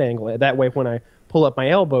to that angle. That way, when I pull up my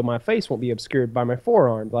elbow, my face won't be obscured by my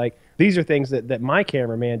forearm. Like, these are things that my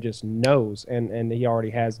cameraman just knows and he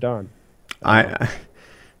already has done.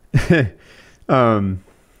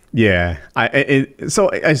 Yeah. So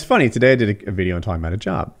it's funny. Today I did a video on talking about a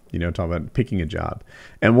job, talking about picking a job.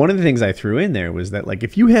 And one of the things I threw in there was that, like,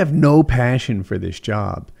 if you have no passion for this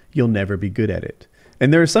job, you'll never be good at it.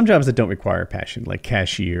 And there are some jobs that don't require passion, like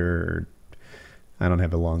cashier, or I don't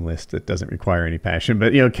have a long list that doesn't require any passion,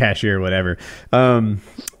 but cashier or whatever.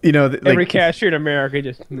 Every cashier in America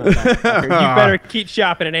just, you better keep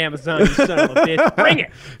shopping at Amazon, you son of a bitch. Bring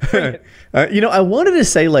it. I wanted to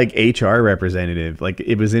say like HR representative, like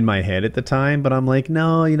it was in my head at the time, but I'm like,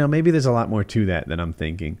 no, maybe there's a lot more to that than I'm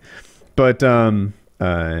thinking. But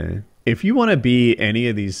if you want to be any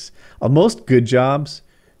of these, most good jobs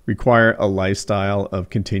require a lifestyle of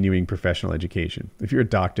continuing professional education. If you're a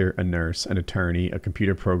doctor, a nurse, an attorney, a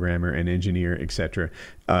computer programmer, an engineer, etc.,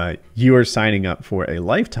 you are signing up for a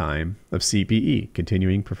lifetime of CPE,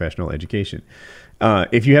 continuing professional education.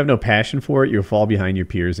 If you have no passion for it, you'll fall behind your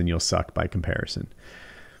peers and you'll suck by comparison.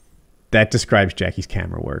 That describes Jackie's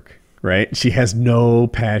camera work, right? She has no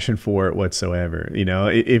passion for it whatsoever.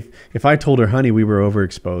 If I told her, honey, we were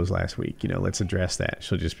overexposed last week, let's address that,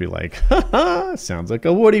 she'll just be like, ha, sounds like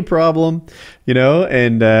a Woody problem,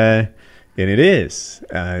 and it is.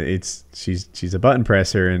 She's a button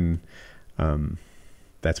presser, and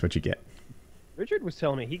that's what you get. Richard was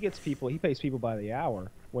telling me he pays people by the hour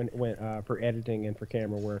when for editing and for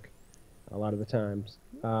camera work a lot of the times.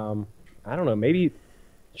 I don't know, maybe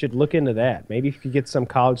should look into that. Maybe if you could get some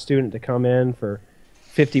college student to come in for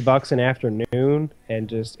 $50 an afternoon and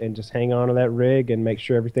just hang on to that rig and make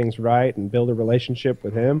sure everything's right and build a relationship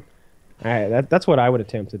with him. That's what I would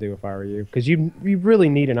attempt to do if I were you, because you really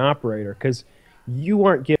need an operator, because you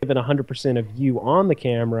aren't given 100% of you on the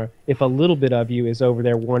camera if a little bit of you is over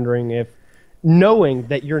there knowing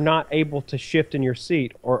that you're not able to shift in your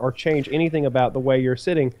seat or change anything about the way you're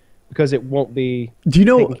sitting, because it won't be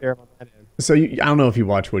taken care of on that end. So I don't know if you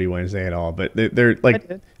watch Woody Wednesday at all, but they're like,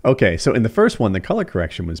 okay, so in the first one, the color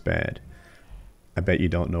correction was bad. I bet you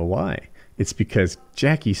don't know why. It's because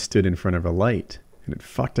Jackie stood in front of a light and it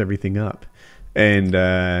fucked everything up. And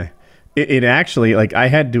it actually, like, I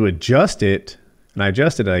had to adjust it, and I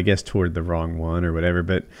adjusted it, I guess, toward the wrong one or whatever.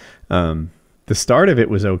 But the start of it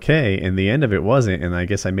was okay, and the end of it wasn't. And I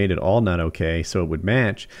guess I made it all not okay so it would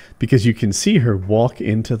match, because you can see her walk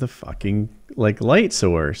into the fucking light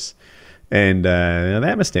source. And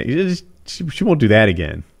that mistake, she won't do that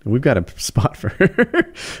again. We've got a spot for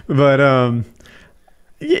her. But I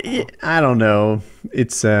don't know.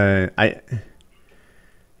 It's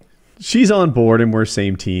she's on board and we're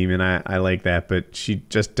same team, and I like that. But she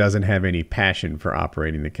just doesn't have any passion for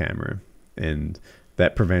operating the camera, and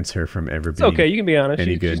that prevents her from ever being. It's okay, you can be honest.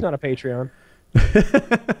 Any good. She's not a Patreon.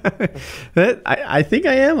 I think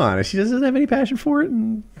I am honest. She doesn't have any passion for it,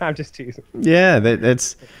 and I'm just teasing. Yeah,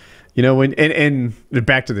 that's. When and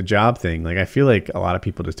back to the job thing, like, I feel like a lot of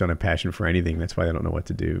people just don't have passion for anything. That's why they don't know what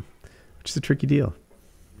to do, which is a tricky deal.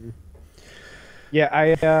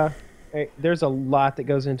 Yeah, there's a lot that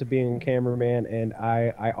goes into being a cameraman, and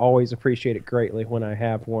I always appreciate it greatly when I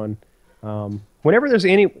have one. Whenever there's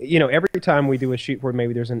every time we do a shoot where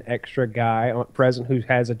maybe there's an extra guy present who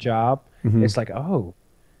has a job, it's like, oh,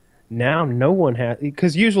 now no one has,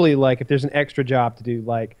 because usually, like, if there's an extra job to do,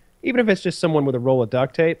 like, even if it's just someone with a roll of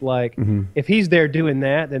duct tape, like, if he's there doing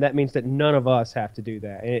that, then that means that none of us have to do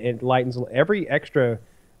that. It lightens every extra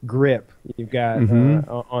grip you've got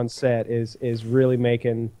on set is really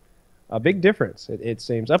making a big difference. It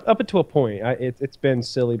seems up to a point. It's been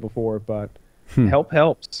silly before, but help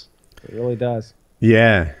helps. It really does.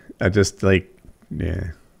 Yeah, I just I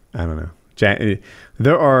don't know.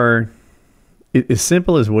 There are, as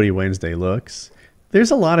simple as Woody Wednesday looks, there's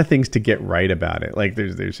a lot of things to get right about it. Like,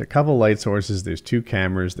 there's a couple light sources, there's 2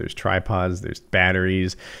 cameras, there's tripods, there's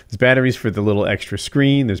batteries. There's batteries for the little extra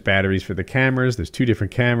screen, there's batteries for the cameras, there's 2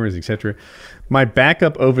 different cameras, etc. My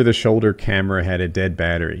backup over-the-shoulder camera had a dead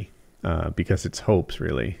battery because it's Hope's,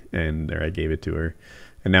 really, and there I gave it to her.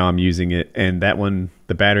 And now I'm using it, and that one,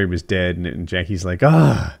 the battery was dead, and Jackie's like,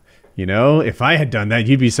 You know, if I had done that,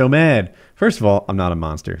 you'd be so mad. First of all, I'm not a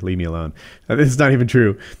monster. Leave me alone. This is not even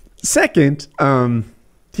true. Second,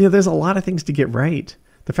 there's a lot of things to get right.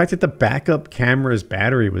 The fact that the backup camera's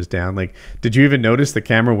battery was down, like, did you even notice the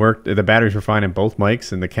camera worked? The batteries were fine in both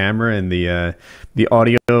mics, and the camera and the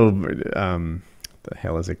audio, the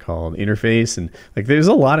hell is it called? Interface, and like, there's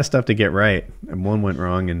a lot of stuff to get right, and one went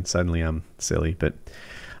wrong, and suddenly I'm silly. But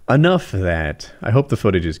enough of that. I hope the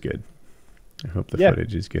footage is good.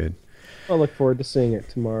 Footage is good. I'll look forward to seeing it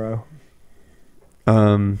tomorrow.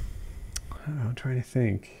 I'm trying to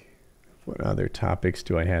think. What other topics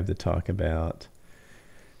do I have to talk about?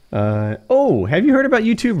 Have you heard about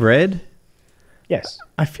YouTube Red? Yes.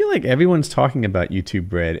 I feel like everyone's talking about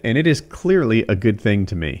YouTube Red, and it is clearly a good thing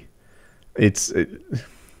to me.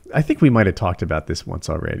 I think we might have talked about this once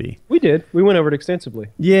already. We did. We went over it extensively.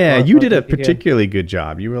 Yeah, you did a particularly good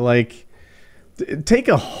job. You were like, take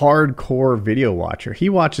a hardcore video watcher. He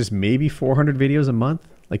watches maybe 400 videos a month.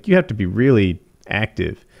 Like, you have to be really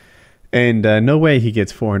active. And no way he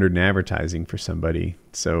gets 400 in advertising for somebody.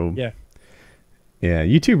 So yeah,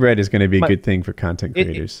 YouTube Red is going to be a good thing for content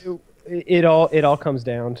creators. It all comes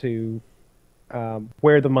down to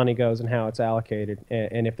where the money goes and how it's allocated,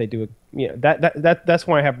 and if they do that's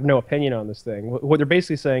why I have no opinion on this thing. What they're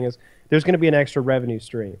basically saying is there's going to be an extra revenue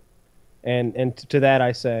stream, and to that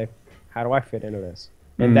I say, how do I fit into this?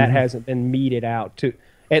 And that hasn't been meted out to,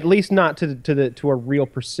 at least not to a real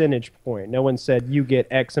percentage point. No one said you get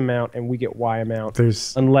X amount and we get Y amount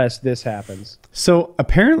unless this happens. So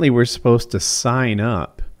apparently we're supposed to sign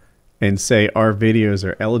up and say our videos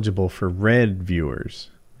are eligible for Red viewers.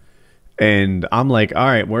 And I'm like, all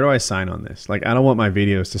right, where do I sign on this? Like, I don't want my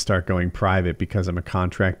videos to start going private because I'm a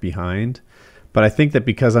contract behind. But I think that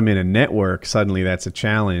because I'm in a network, suddenly that's a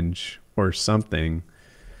challenge or something.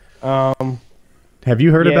 Have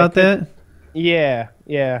you heard about that? Yeah.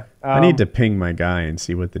 I need to ping my guy and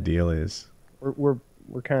see what the deal is. We're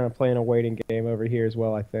kind of playing a waiting game over here as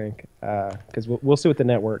well, I think, because we'll see what the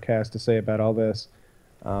network has to say about all this.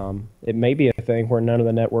 It may be a thing where none of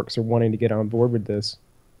the networks are wanting to get on board with this.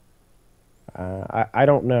 I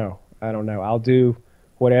don't know. I'll do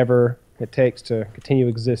whatever it takes to continue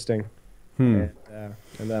existing, and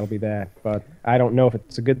that'll be that. But I don't know if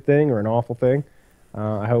it's a good thing or an awful thing.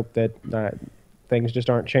 I hope that things just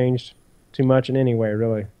aren't changed too much in any way,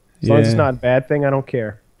 really. As long as it's not a bad thing, I don't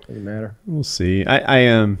care. Doesn't matter. We'll see. I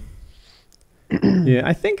am. Yeah,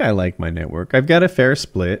 I think I like my network. I've got a fair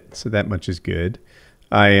split, so that much is good.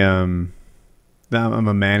 I'm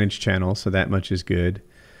a managed channel, so that much is good.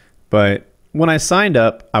 But when I signed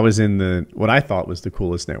up, I was in what I thought was the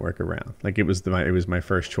coolest network around. Like, it was my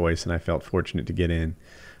first choice, and I felt fortunate to get in.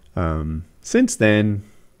 Since then,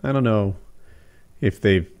 I don't know if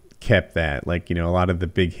they've kept that. Like, a lot of the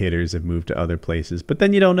big hitters have moved to other places, but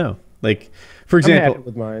then you don't know. Like, for example, I'm happy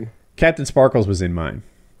with mine. Captain Sparkles was in mine,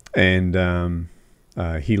 and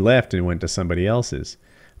he left and went to somebody else's.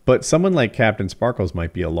 But someone like Captain Sparkles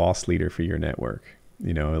might be a loss leader for your network.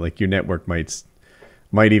 Like, your network might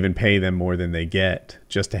even pay them more than they get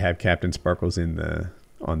just to have Captain Sparkles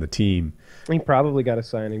on the team. He probably got a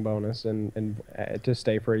signing bonus and to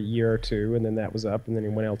stay for a year or two, and then that was up, and then he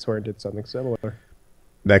went elsewhere and did something similar.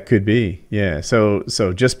 That could be, yeah. So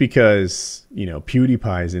just because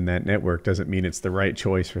PewDiePie's in that network doesn't mean it's the right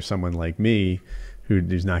choice for someone like me,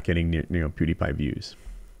 who's not getting PewDiePie views.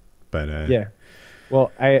 But yeah,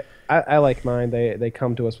 well, I like mine. They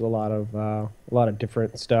come to us with a lot of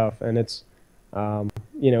different stuff, and it's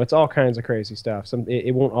it's all kinds of crazy stuff.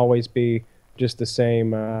 It won't always be just the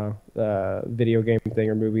same video game thing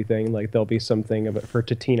or movie thing. Like, there'll be something of it for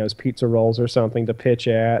Totino's Pizza Rolls or something to pitch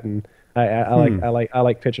at, and I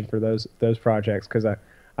like pitching for those projects because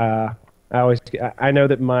I know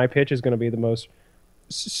that my pitch is going to be the most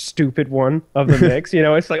stupid one of the mix.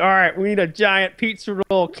 It's like, all right, we need a giant pizza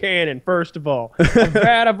roll cannon first of all, a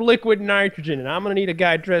vat of liquid nitrogen, and I'm going to need a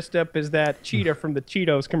guy dressed up as that cheetah from the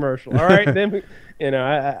Cheetos commercial. All right, then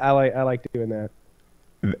I like doing that.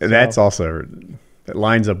 That's also, that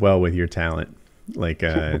lines up well with your talent. Like,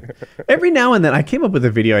 every now and then I came up with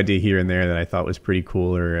a video idea here and there that I thought was pretty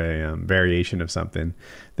cool, or a variation of something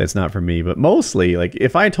that's not for me. But mostly, like,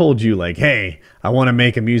 if I told you, like, hey, I want to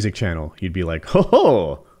make a music channel, you'd be like,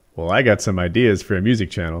 oh, well, I got some ideas for a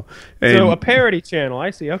music channel. And so a parody channel, I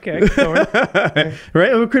see. Okay.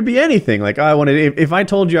 Right? It could be anything. Like, if I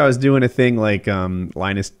told you I was doing a thing like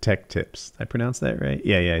Linus Tech Tips. Did I pronounce that right?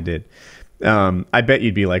 Yeah, I did. I bet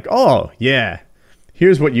you'd be like, oh, yeah.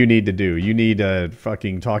 Here's what you need to do. You need a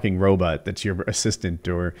fucking talking robot that's your assistant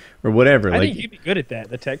or whatever. I think you'd be good at that,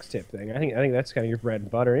 the text tip thing. I think that's kind of your bread and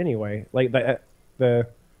butter anyway. Like the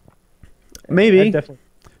maybe.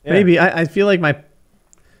 Yeah. Maybe I feel like my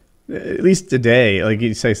at least today, like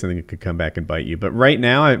you say something that could come back and bite you, but right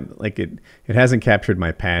now, I like it hasn't captured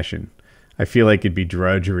my passion. I feel like it'd be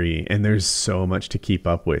drudgery, and there's so much to keep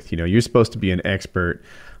up with. You know, you're supposed to be an expert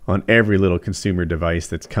on every little consumer device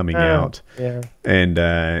that's coming out. Yeah. And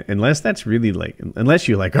unless that's really like, unless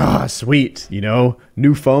you're like, oh, sweet, you know,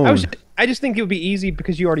 new phone. I just think it would be easy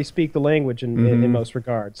because you already speak the language in most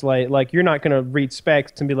regards. Like you're not going to read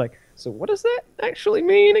specs and be like, so what does that actually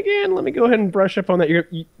mean again? Let me go ahead and brush up on that.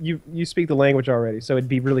 You speak the language already, so it'd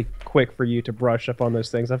be really quick for you to brush up on those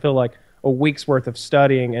things. I feel like a week's worth of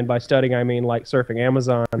studying, and by studying I mean like surfing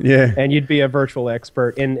Amazon. Yeah. And you'd be a virtual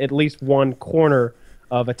expert in at least one corner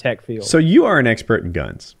of a tech field. So you are an expert in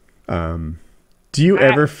guns. Do you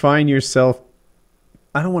ever find yourself,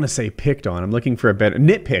 I don't want to say picked on, I'm looking for a better,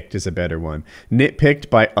 nitpicked is a better one, nitpicked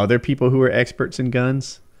by other people who are experts in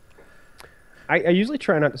guns? I usually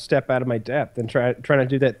try not to step out of my depth and try to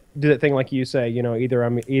do that thing like you say. You know, either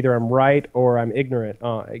I'm right or I'm ignorant.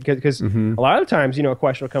 Because a lot of times, you know, a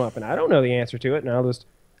question will come up and I don't know the answer to it, and I'll just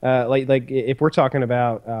like if we're talking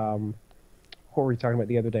about what were we talking about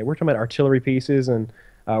the other day? We're talking about artillery pieces and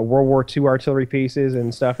World War II artillery pieces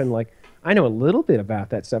and stuff, and like I know a little bit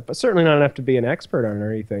about that stuff, but certainly not enough to be an expert on it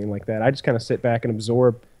or anything like that. I just kind of sit back and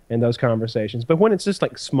absorb in those conversations. But when it's just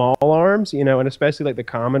like small arms, you know, and especially like the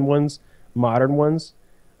common ones, modern ones,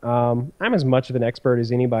 I'm as much of an expert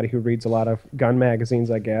as anybody who reads a lot of gun magazines,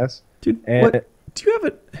 I guess. Dude, do you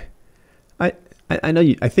have I know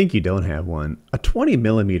you. I think you don't have one. A 20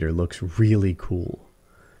 millimeter looks really cool.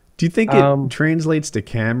 Do you think it translates to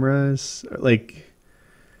cameras? Like,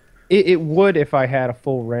 it would if I had a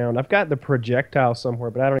full round. I've got the projectile somewhere,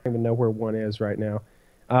 but I don't even know where one is right now.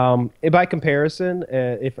 By comparison,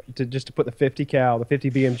 just to put the 50 cal, the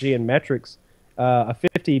 50 BMG in metrics, a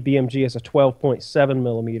 50 BMG is a 12.7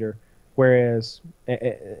 millimeter, whereas,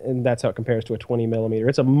 and that's how it compares to a 20 millimeter.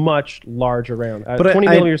 It's a much larger round. 20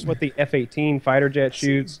 millimeter is what the F-18 fighter jet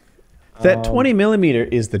shoots. That 20 millimeter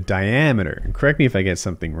is the diameter. And correct me if I get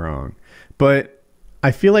something wrong, but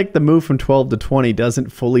I feel like the move from 12 to 20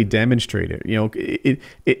 doesn't fully demonstrate it. You know,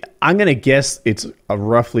 I'm going to guess it's a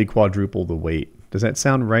roughly quadruple the weight. Does that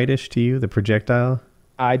sound rightish to you, the projectile?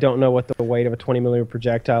 I don't know what the weight of a 20 millimeter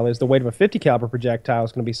projectile is. The weight of a 50 caliber projectile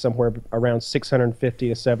is going to be somewhere around 650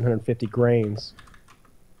 to 750 grains.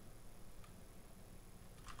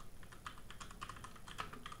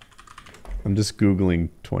 I'm just Googling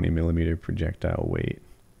 20 millimeter projectile weight.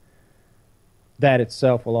 That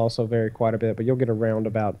itself will also vary quite a bit, but you'll get a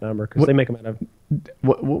roundabout number because they make them out of...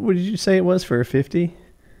 What did you say it was for a 50?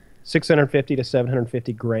 650 to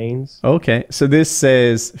 750 grains. Okay, so this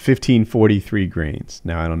says 1543 grains.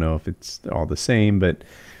 Now, I don't know if it's all the same, but...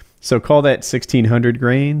 So call that 1600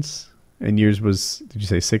 grains, and yours was, did you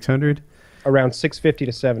say 600? Around 650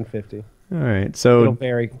 to 750. All right, so... It'll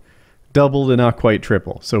vary. Double to not quite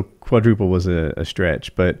triple. So quadruple was a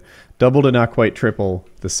stretch, but double to not quite triple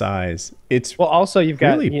the size. It's well. Also, you've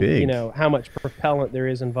got really big. You know how much propellant there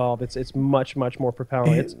is involved. It's much more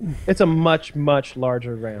propellant. It's a much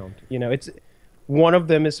larger round. You know, it's one of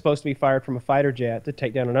them is supposed to be fired from a fighter jet to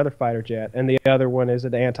take down another fighter jet, and the other one is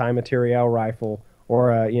an anti-materiel rifle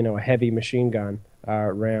or a heavy machine gun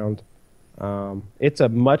round. It's a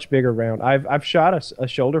much bigger round. I've shot a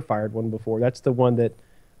shoulder fired one before. That's the one that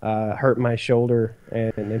hurt my shoulder,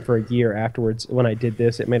 and for a year afterwards, when I did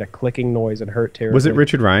this, it made a clicking noise and hurt terribly. Was it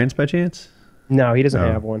Richard Ryan's by chance? No, he doesn't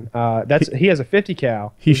have one. He has a 50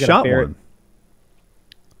 cal. He shot one.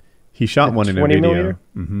 He shot one in a video.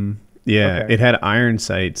 Mm-hmm. Yeah, okay. It had iron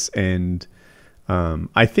sights, and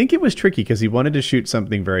I think it was tricky because he wanted to shoot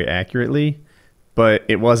something very accurately, but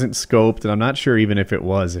it wasn't scoped, and I'm not sure even if it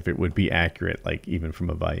would be accurate, like even from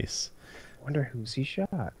a vise. I wonder who's he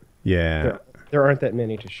shot. Yeah. There aren't that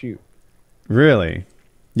many to shoot. Really?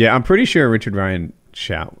 Yeah, I'm pretty sure Richard Ryan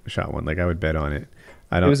shot one. Like, I would bet on it.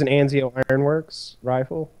 It was an Anzio Ironworks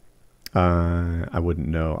rifle? I wouldn't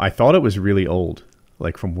know. I thought it was really old,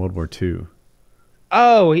 like from World War II.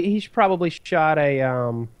 Oh, he probably shot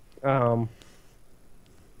a,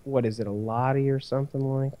 what is it, a Lottie or something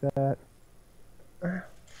like that?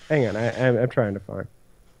 Hang on, I'm trying to find.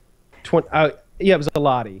 Yeah, it was a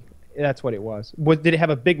Lottie. That's what it was. Did it have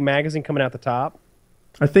a big magazine coming out the top?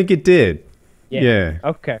 I think it did. Yeah.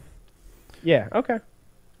 Okay. Yeah. Okay.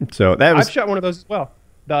 So that was. I've shot one of those as well.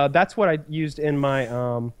 That's what I used in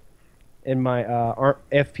my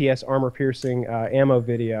FPS armor piercing ammo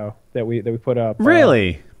video that we put up.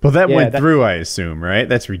 Really? But that yeah, went through, I assume, right?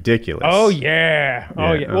 That's ridiculous. Oh yeah.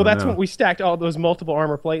 Oh yeah. Oh, Well, that's no. when we stacked all those multiple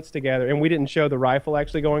armor plates together, and we didn't show the rifle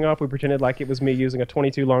actually going off. We pretended like it was me using a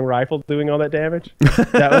 22 long rifle doing all that damage.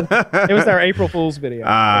 It was our April Fool's video.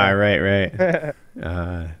 Ah, right.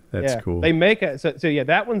 That's Yeah. cool. They make a so yeah.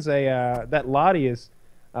 That one's a that Lottie is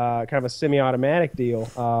kind of a semi-automatic deal,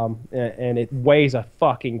 and it weighs a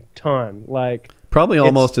fucking ton. Like Probably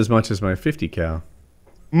almost as much as my 50 cal.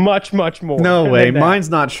 much more. No than way. that. Mine's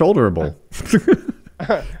not shoulderable.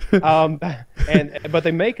 But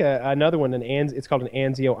they make another one, it's called an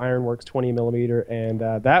Anzio Ironworks 20 millimeter, and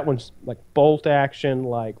that one's like bolt action,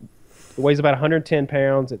 like it weighs about 110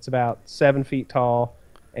 pounds. It's about 7 feet tall,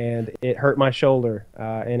 and it hurt my shoulder,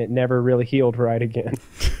 and it never really healed right again.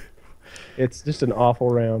 It's just an awful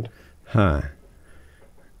round. Huh.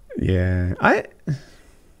 Yeah.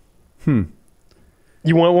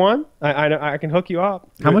 You want one? I can hook you up.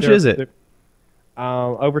 How much is it?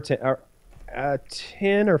 Over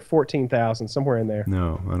 10 or 14,000, somewhere in there.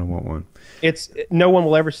 No, I don't want one. No one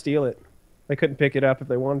will ever steal it. They couldn't pick it up if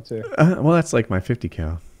they wanted to. Well, that's like my 50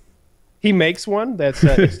 cal. He makes one that's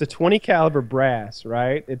it's the 20 caliber brass,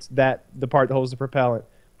 right? It's the part that holds the propellant,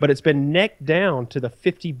 but it's been necked down to the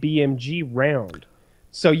 50 BMG round.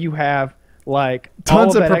 So you have like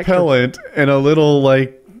Tons all of that extra- propellant and a little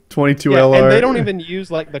like 22 Yeah, LR. and they don't even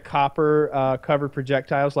use like the copper covered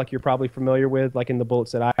projectiles like you're probably familiar with, like in the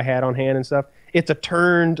bullets that I had on hand and stuff. It's a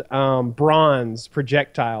turned bronze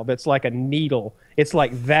projectile that's like a needle. It's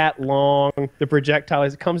like that long. The projectile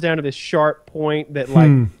it comes down to this sharp point that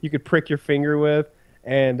like you could prick your finger with.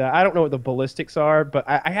 And I don't know what the ballistics are, but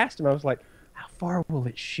I asked him. I was like, "How far will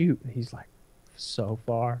it shoot?" And he's like, "So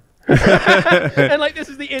far." And like this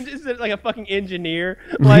is like a fucking engineer.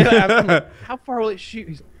 Like, I'm like, "How far will it shoot?"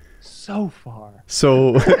 He's like, "So far."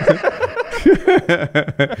 So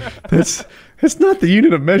that's not the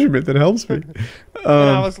unit of measurement that helps me. And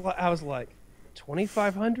I was like,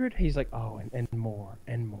 2,500. He's like, "Oh, and more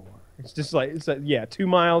and more." It's just like yeah, 2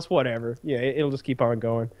 miles, whatever. Yeah, it'll just keep on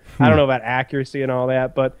going. I don't know about accuracy and all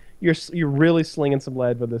that, but you're really slinging some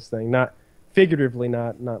lead with this thing. Not figuratively,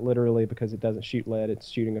 not literally, because it doesn't shoot lead. It's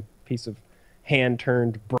shooting a piece of hand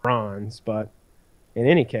turned bronze. But in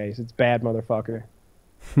any case, it's bad, motherfucker.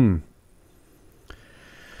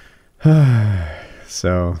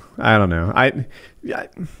 So I don't know. I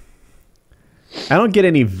don't get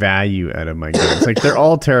any value out of my guns. Like they're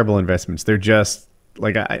all terrible investments. They're just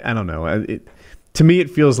like I don't know. To me, it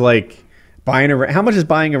feels like buying a. How much is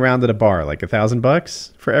buying a round at a bar? Like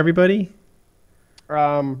 $1,000 for everybody?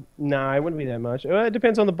 Nah, it wouldn't be that much. It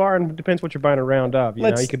depends on the bar and it depends what you're buying a round of. You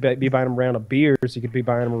know, you could be buying a round of beers. You could be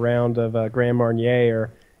buying a round of Grand Marnier,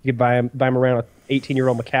 or you could buy them a round of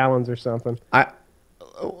 18-year-old Macallans or something.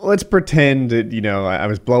 Let's pretend that I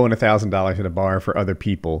was blowing $1,000 at a bar for other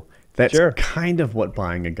people. That's Sure. kind of what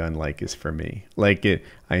buying a gun like is for me. Like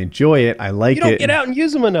I enjoy it. I like it. You don't get out and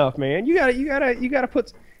use them enough, man. You gotta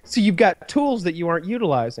put. So you've got tools that you aren't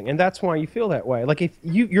utilizing, and that's why you feel that way. Like if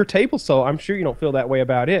your table saw, I'm sure you don't feel that way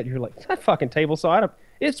about it. You're like, that fucking table saw,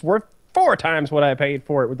 it's worth 4 times what I paid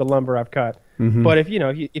for it with the lumber I've cut. Mm-hmm. But if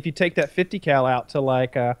you take that 50 cal out to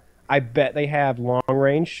like, I bet they have long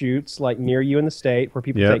range shoots like near you in the state where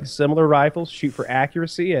people Yep. take similar rifles, shoot for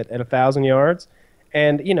accuracy at 1,000 yards,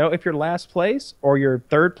 and if you're last place or you're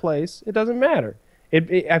third place, it doesn't matter.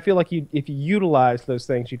 I feel like if you utilize those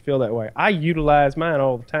things, you'd feel that way. I utilize mine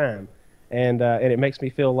all the time, and it makes me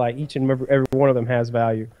feel like each and every one of them has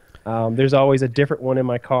value. There's always a different one in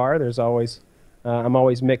my car. I'm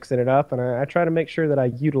always mixing it up, and I try to make sure that I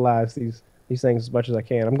utilize these things as much as I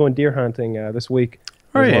can. I'm going deer hunting this week.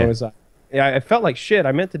 I felt like shit.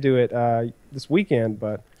 I meant to do it this weekend,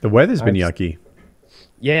 but The weather's been yucky.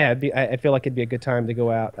 yeah, I feel like it'd be a good time to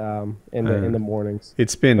go out in the mornings.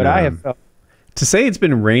 It's been. But I have felt. To say it's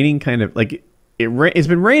been raining, kind of like it's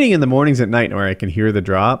been raining in the mornings at night where I can hear the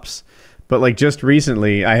drops. But like just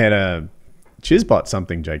recently, I had Chiz bought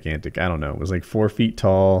something gigantic. I don't know. It was like 4 feet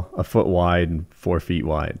tall, a foot wide, and 4 feet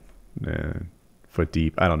wide, foot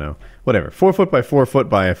deep. I don't know. Whatever. 4 foot by 4 foot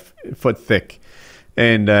by a foot thick.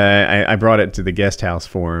 And I brought it to the guest house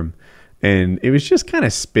for him, and it was just kind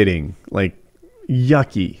of spitting, like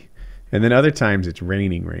yucky. And then other times it's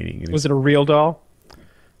raining. And Was it a real doll?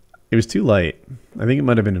 It was too light. I think it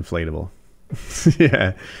might have been inflatable.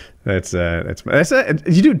 Yeah, that's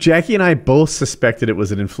Jackie and I both suspected it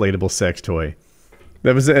was an inflatable sex toy.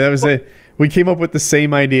 That was we came up with the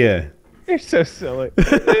same idea. You're so silly.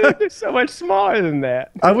 They're so much smaller than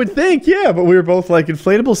that. I would think, yeah, but we were both like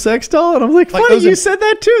inflatable sex doll, and I'm like, Like funny those you said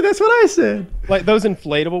that too. That's what I said. Like those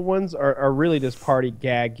inflatable ones are really just party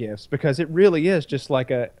gag gifts because it really is just like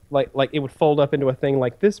it would fold up into a thing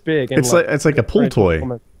like this big. And It's like a pool toy.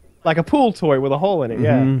 Like a pool toy with a hole in it.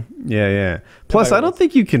 Yeah. Yeah. Plus, I don't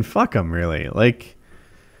think you can fuck them really. Like,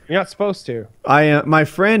 you're not supposed to. My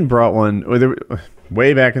friend brought one.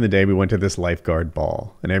 Way back in the day, we went to this lifeguard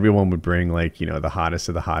ball, and everyone would bring like the hottest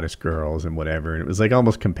of the hottest girls and whatever, and it was like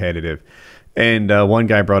almost competitive. And one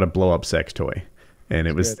guy brought a blow up sex toy, and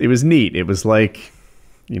it was neat. It was like,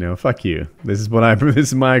 fuck you. This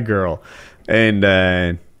is my girl, and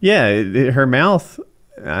her mouth.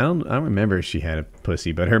 I don't remember if she had a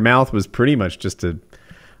pussy, but her mouth was pretty much just a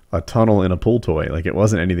tunnel in a pool toy. Like it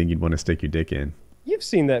wasn't anything you'd want to stick your dick in. You've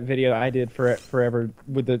seen that video I did forever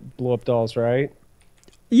with the blow up dolls, right?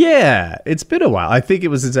 Yeah, it's been a while. I think it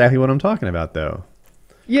was exactly what I'm talking about, though.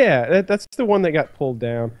 Yeah, that's the one that got pulled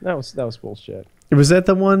down. That was bullshit. Was that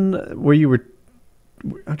the one where you were?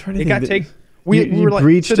 I'm trying to think. It got taken. We were like,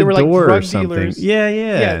 breached a door or something. Dealers.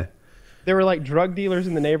 Yeah. There were like drug dealers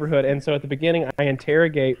in the neighborhood, and so at the beginning, I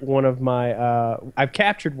interrogate one of my. I've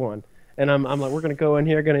captured one, and I'm like, we're gonna go in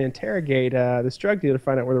here, gonna interrogate this drug dealer,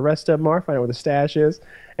 find out where the rest of them are, find out where the stash is,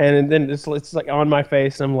 and then it's like on my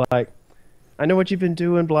face. I'm like, I know what you've been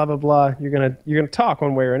doing, blah blah blah. You're gonna talk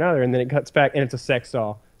one way or another, and then it cuts back, and it's a sex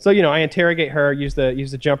doll. So I interrogate her, use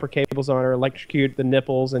the jumper cables on her, electrocute the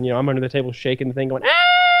nipples, and I'm under the table shaking the thing, going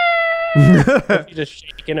ah, she's just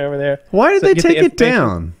shaking over there. Why did they take it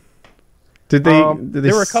down? Did they?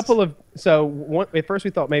 There were a couple of at first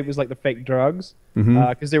we thought maybe it was like the fake drugs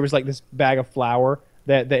because there was like this bag of flour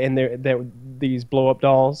that these blow up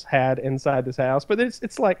dolls had inside this house, but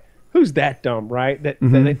it's like. Who's that dumb, right? That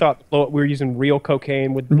they thought we were using real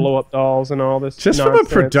cocaine with blow-up dolls and all this Just nonsense.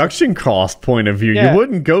 From a production cost point of view, you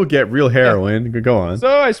wouldn't go get real heroin. Go on. So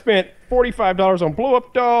I spent $45 on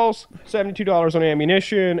blow-up dolls, $72 on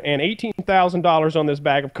ammunition, and $18,000 on this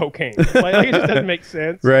bag of cocaine. Like, it just doesn't make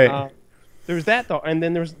sense. Right. There was that, though. And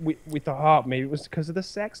then we thought, maybe it was because of the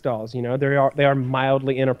sex dolls. They are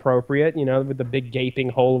mildly inappropriate, with the big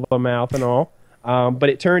gaping hole of a mouth and all. But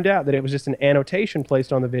it turned out that it was just an annotation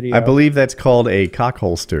placed on the video. I believe that's called a cock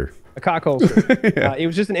holster. A cock holster. It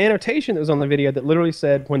was just an annotation that was on the video that literally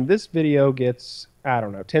said, when this video gets,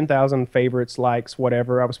 10,000 favorites, likes,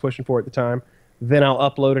 whatever I was pushing for at the time, then I'll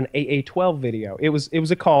upload an AA12 video. It was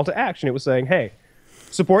a call to action. It was saying, hey,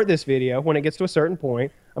 support this video. When it gets to a certain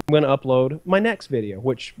point, I'm going to upload my next video,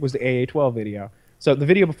 which was the AA12 video. So the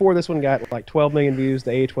video before this one got like 12 million views. The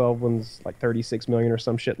AA12 one's like 36 million or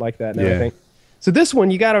some shit like that and everything. So this one,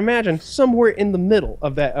 you got to imagine somewhere in the middle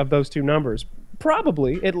of those two numbers,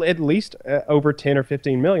 probably at least over 10 or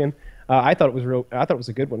 15 million. I thought it was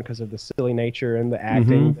a good one because of the silly nature and the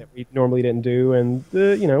acting that we normally didn't do, and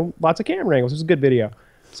the lots of camera angles. It was a good video.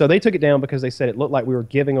 So they took it down because they said it looked like we were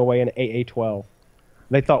giving away an AA12.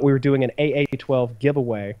 They thought we were doing an AA12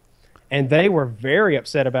 giveaway, and they were very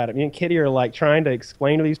upset about it. Me and Kitty are like trying to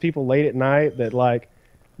explain to these people late at night that like.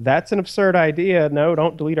 That's an absurd idea. No,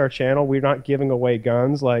 don't delete our channel. We're not giving away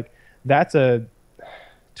guns. Like, that's a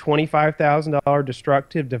 $25,000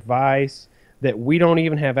 destructive device that we don't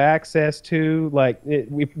even have access to. Like,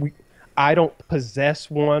 I don't possess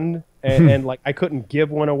one, and like, I couldn't give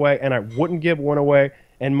one away, and I wouldn't give one away.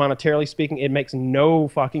 And monetarily speaking, it makes no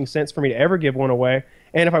fucking sense for me to ever give one away.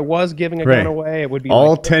 And if I was giving a gun away, it would be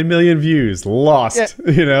all 10 million views lost.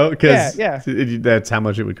 Because that's how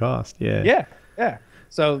much it would cost. Yeah.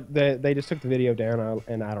 So they just took the video down,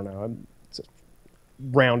 and I don't know, it's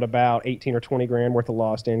round about 18 or 20 grand worth of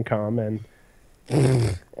lost income, and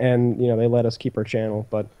they let us keep our channel,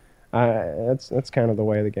 but that's kind of the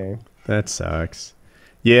way of the game. That sucks.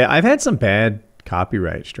 Yeah, I've had some bad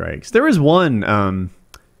copyright strikes. There was one,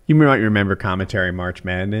 you might remember Commentary March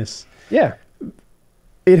Madness. Yeah.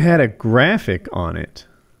 It had a graphic on it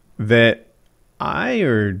that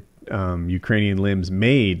Ukrainian Limbs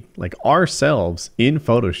made like ourselves in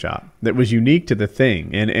Photoshop that was unique to the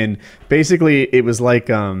thing, and basically it was like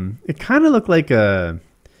it kind of looked like an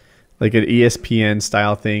ESPN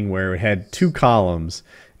style thing where it had two columns,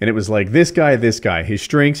 and it was like this guy, his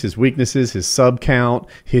strengths, his weaknesses, his sub count,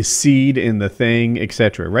 his seed in the thing,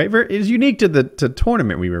 etc. Right? It was unique to the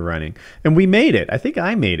tournament we were running, and we made it. I think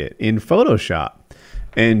I made it in Photoshop,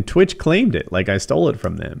 and Twitch claimed it like I stole it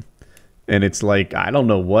from them. And it's like, I don't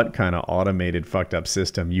know what kind of automated fucked up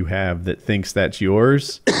system you have that thinks that's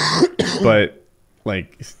yours. But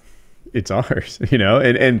like, it's ours, you know.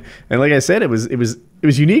 And like I said, it was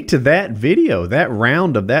unique to that video, that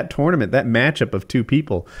round of that tournament, that matchup of two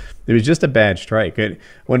people. It was just a bad strike.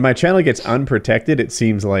 When my channel gets unprotected, it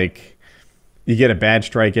seems like you get a bad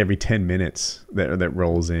strike every 10 minutes that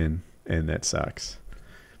rolls in, and that sucks.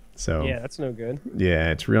 So yeah, that's no good.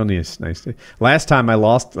 Yeah, it's real nice. Last time I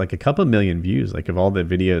lost like a couple million views, like of all the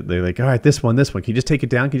video. They're like, all right, this one. Can you just take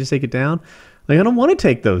it down? Can you just take it down? Like, I don't want to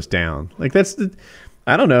take those down. Like,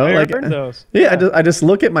 I don't know. I heard those. Yeah, I just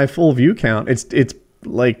look at my full view count. It's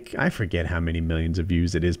like, I forget how many millions of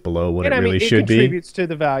views it is below what it really should be. It contributes to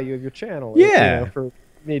the value of your channel. Yeah.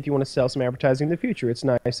 If you want to sell some advertising in the future, it's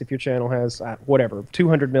nice if your channel has whatever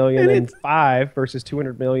 200 million and 5 versus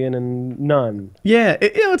 200 million and none. Yeah,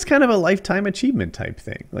 it's kind of a lifetime achievement type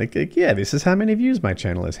thing. Like, yeah, this is how many views my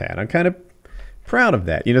channel has had. I'm kind of proud of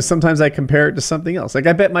that. You know, sometimes I compare it to something else. Like,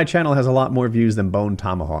 I bet my channel has a lot more views than Bone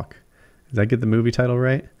Tomahawk. Did I get the movie title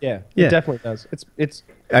right? Yeah, it definitely does. It's.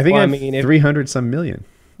 I think 300 some million,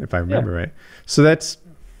 if I remember right. So it's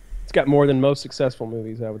got more than most successful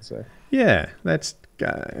movies, I would say. Yeah,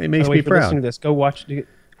 it makes me proud. Listen to this. Go watch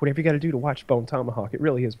whatever you got to do to watch Bone Tomahawk. It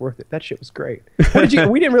really is worth it. That shit was great. We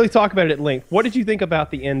didn't really talk about it at length. What did you think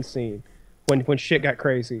about the end scene when shit got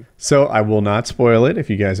crazy? So I will not spoil it if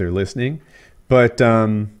you guys are listening, but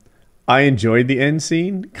I enjoyed the end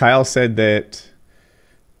scene. Kyle said that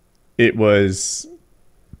it was.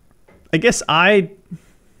 I guess I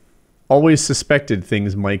always suspected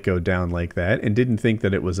things might go down like that and didn't think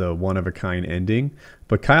that it was a one-of-a-kind ending.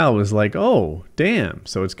 But Kyle was like, oh, damn,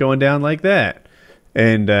 so it's going down like that.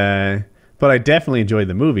 And but I definitely enjoyed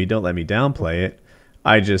the movie. Don't let me downplay it.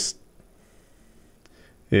 I just...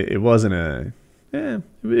 It wasn't a... Yeah,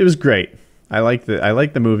 it was great. I like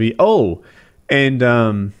the movie. Oh, and...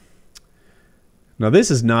 now,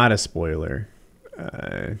 this is not a spoiler.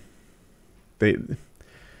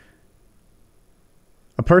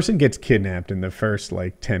 A person gets kidnapped in the first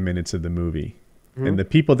like 10 minutes of the movie. Mm-hmm. And the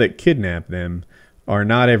people that kidnap them are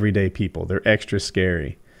not everyday people. They're extra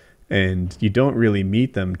scary. And you don't really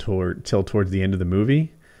meet them till towards the end of the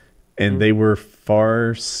movie. And they were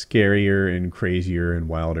far scarier and crazier and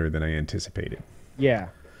wilder than I anticipated. Yeah,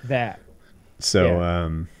 that.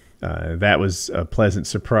 So that was a pleasant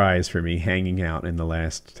surprise for me, hanging out in the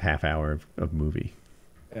last half hour of movie.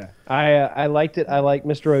 Yeah, I liked it. I like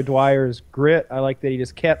Mr. O'Dwyer's grit. I like that he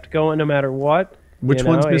just kept going no matter what. Which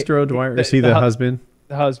one's Mr. O'Dwyer? Is he the husband?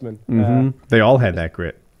 The husband. Mm-hmm. They all had that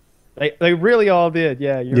grit. They really all did.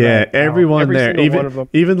 Yeah, you're right. Everyone there,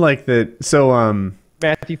 even like the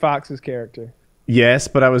Matthew Fox's character. Yes,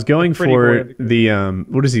 but I was going for the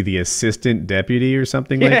what is he, the assistant deputy or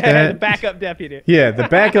something like that? The backup deputy. Yeah, the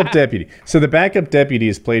backup deputy. So the backup deputy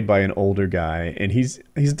is played by an older guy, and he's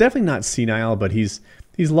definitely not senile, but he's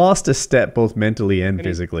lost a step both mentally and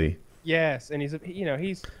physically. Yes, and he's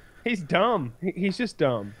dumb. He's just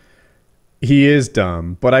dumb. He is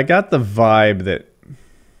dumb, but I got the vibe that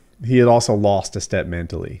he had also lost a step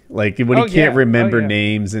mentally. Like when he can't remember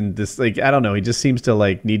names and this, like, I don't know, he just seems to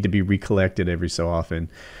like need to be recollected every so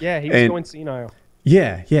often. Yeah, he was going senile.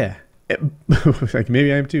 Yeah. Like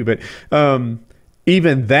maybe I am too, but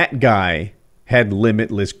even that guy had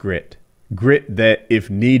limitless grit. Grit that, if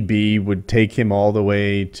need be, would take him all the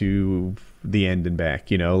way to the end and back.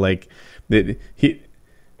 You know, like that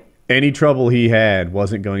any trouble he had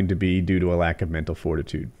wasn't going to be due to a lack of mental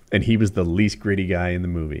fortitude, and he was the least gritty guy in the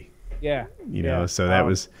movie. Yeah, you know, so it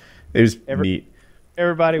was neat.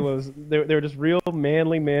 Everybody was they were just real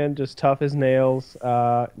manly men, just tough as nails.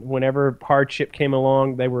 Whenever hardship came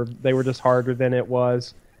along, they were just harder than it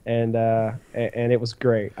was, and it was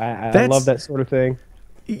great. I love that sort of thing.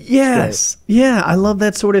 Yes. Yeah, I love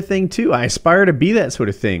that sort of thing too. I aspire to be that sort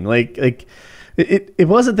of thing. Like it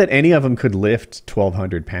wasn't that any of them could lift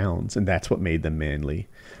 1,200 pounds, and that's what made them manly.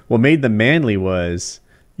 What made them manly was,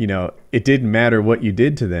 you know, it didn't matter what you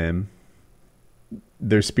did to them.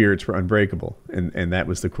 Their spirits were unbreakable, and that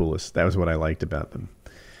was the coolest. That was what I liked about them.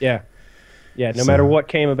 Yeah. No matter what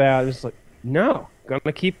came about, it was like, no,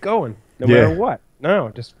 gonna keep going, no matter what. No,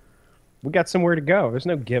 just. We got somewhere to go. There's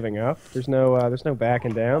no giving up. There's no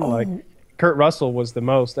backing down. Like Kurt Russell was the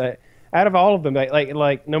most out of all of them.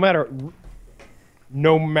 Like no matter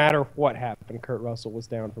what happened, Kurt Russell was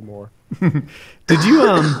down for more. Did you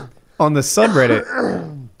on the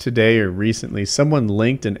subreddit today or recently, someone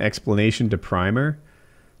linked an explanation to Primer?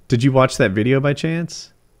 Did you watch that video by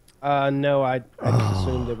chance? No, I just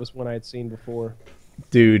assumed it was one I had seen before.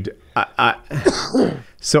 Dude,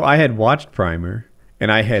 so I had watched Primer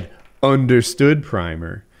and I had understood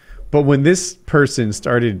Primer, but when this person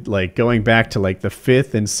started like going back to like the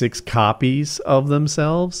 5th and 6th copies of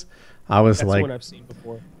themselves, I was That's like, the one I've seen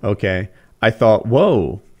before. okay. I thought,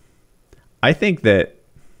 whoa. I think that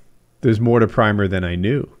there's more to Primer than I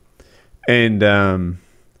knew, and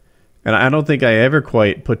I don't think I ever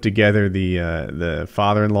quite put together the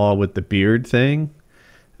father-in-law with the beard thing.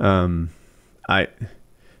 Dude,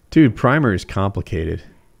 Primer is complicated.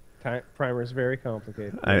 Primer is very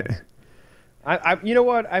complicated. I you know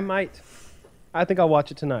what? I think I'll watch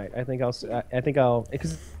it tonight. I think I'll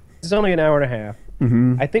because it's only an hour and a half.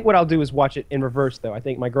 I think what I'll do is watch it in reverse, though. I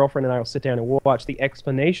think my girlfriend and I will sit down and we'll watch the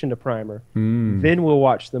explanation to Primer. Then we'll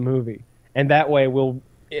watch the movie, and that way you'll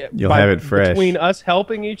have it fresh. Between us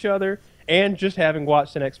helping each other and just having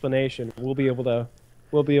watched an explanation, we'll be able to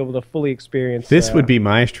fully experience. This would be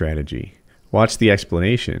my strategy. Watch the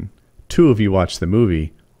explanation. 2 of you watch the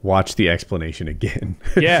movie. Watch the explanation again.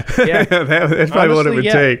 Yeah. That's probably what it would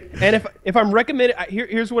take. And if I'm recommending,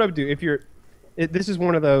 here's what I would do. This is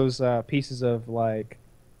one of those pieces of like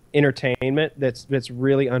entertainment that's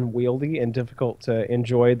really unwieldy and difficult to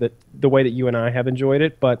enjoy the way that you and I have enjoyed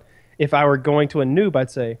it. But if I were going to a noob, I'd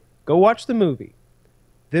say go watch the movie,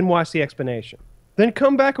 then watch the explanation, then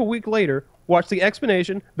come back a week later, watch the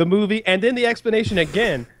explanation, the movie, and then the explanation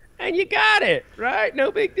again. And you got it, right?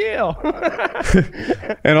 No big deal.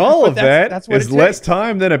 And all of that's is less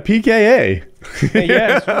time than a PKA.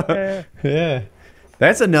 Yeah.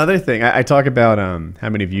 That's another thing. I talk about how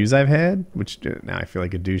many views I've had, which now I feel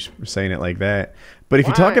like a douche for saying it like that. But if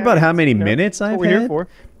you talk about how many minutes I've had,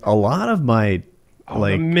 a lot of my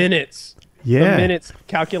the minutes. Yeah. The minutes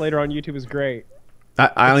calculator on YouTube is great.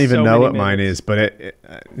 I don't even know what mine is, but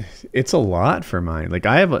it's a lot for mine. Like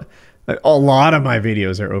I have a lot of my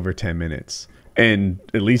videos are over 10 minutes, and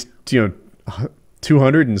at least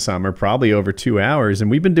 200 and some are probably over 2 hours, and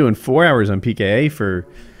we've been doing 4 hours on PKA for.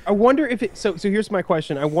 I wonder if it. So here's my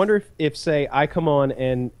question. I wonder if say I come on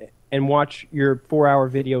and watch your 4-hour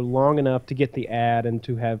video long enough to get the ad and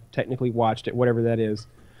to have technically watched it, whatever that is,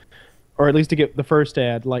 or at least to get the first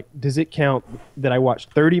ad. Like, does it count that I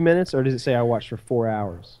watched 30 minutes, or does it say I watched for 4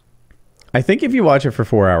 hours? I think if you watch it for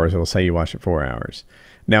 4 hours, it'll say you watched it 4 hours.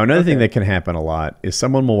 Now, another thing that can happen a lot is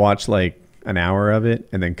someone will watch like an hour of it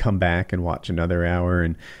and then come back and watch another hour.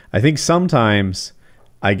 And I think sometimes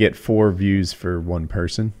I get 4 views for one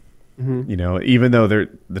person, even though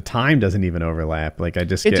the time doesn't even overlap. Like it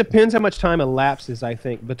depends how much time elapses, I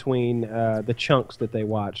think, between the chunks that they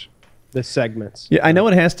watch, the segments. Yeah, I know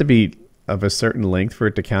it has to be of a certain length for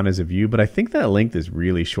it to count as a view, but I think that length is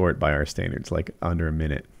really short by our standards, like under a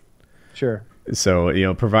minute. Sure. So,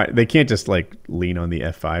 they can't just like lean on the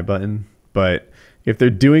F5 button, but if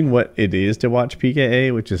they're doing what it is to watch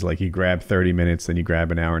PKA, which is like you grab 30 minutes, then you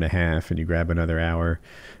grab an hour and a half and you grab another hour,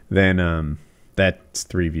 then that's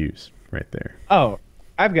 3 views right there. Oh,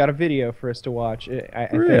 I've got a video for us to watch. I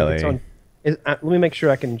really? Think it's on, let me make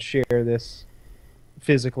sure I can share this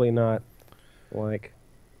physically, not like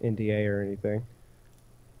NDA or anything.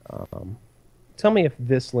 Tell me if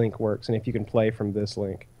this link works and if you can play from this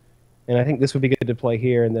link. And I think this would be good to play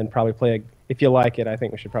here, and then probably play. If you like it, I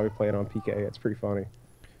think we should probably play it on PK. It's pretty funny.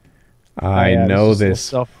 I know this.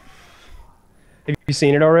 Have you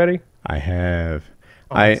seen it already? I have.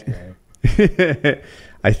 Oh, I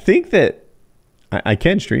think that I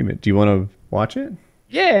can stream it. Do you want to watch it?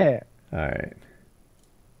 Yeah. All right.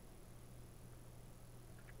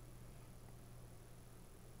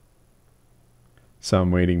 So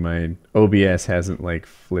I'm waiting. My OBS hasn't like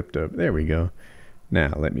flipped up. There we go.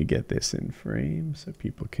 Now let me get this in frame so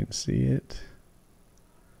people can see it.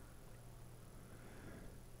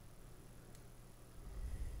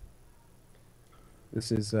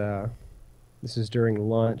 This is during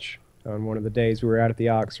lunch on one of the days we were out at the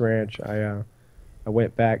Ox Ranch. I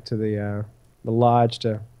went back to the lodge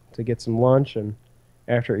to get some lunch, and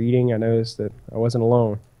after eating, I noticed that I wasn't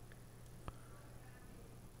alone.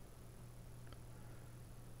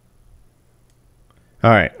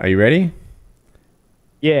 All right, are you ready?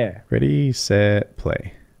 Yeah. Ready, set,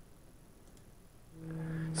 play.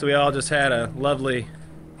 So we all just had a lovely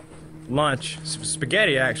lunch,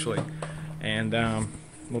 spaghetti actually, and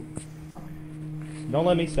well, don't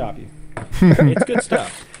let me stop you. It's good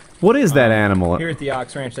stuff. What is that animal? Here at the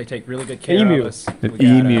Ox Ranch, they take really good care Emu. of us. An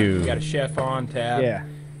emu. We got a chef on tap. Yeah.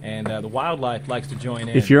 And the wildlife likes to join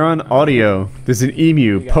in. If you're on audio, there's an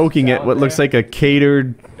emu poking at what looks like a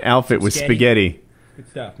catered outfit with spaghetti. Good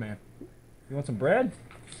stuff, man. You want some bread?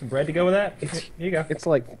 Some bread to go with that? Here you go. It's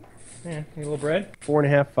like Yeah, a little bread.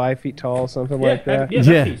 4.5, 5 feet tall, something like that.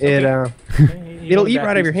 Yeah. It'll eat right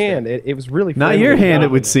out of your hand. It was really not your hand, it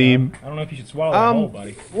would seem. I don't know if you should swallow that whole,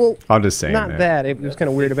 buddy. Well, I'm just saying not that. It was kind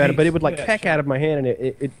of weird about it, but it would like peck out of my hand, and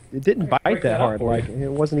it didn't bite that hard. Like it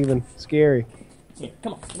wasn't even scary. Here,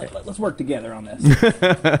 come on. Let's work together on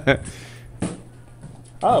this.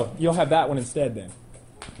 Oh, you'll have that one instead then.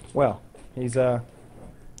 Well, he's I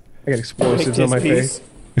got explosives picked on his my piece.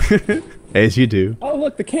 face. As you do. Oh,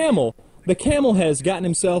 look, the camel. The camel has gotten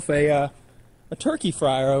himself a turkey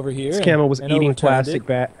fryer over here. This camel was and eating overturned plastic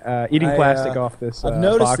it. eating I, plastic off this I've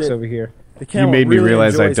noticed box it. over here. The camel made me really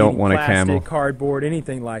realize I enjoys don't eating want a plastic, camel. cardboard,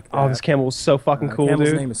 anything like that. Oh, this camel was so fucking cool, camel's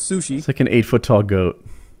dude. name is Sushi. It's like an 8-foot tall goat.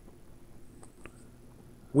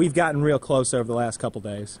 We've gotten real close over the last couple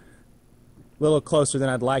days. A little closer than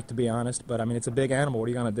I'd like, to be honest, but I mean, it's a big animal. What are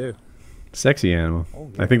you going to do? Sexy animal.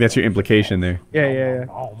 I think that's your implication there. Yeah.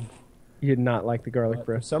 You did not like the garlic For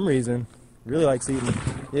bread. some reason, he really likes eating.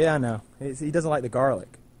 Yeah, I know. He doesn't like the garlic.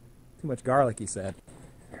 Too much garlic, he said.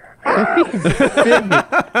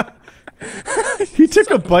 He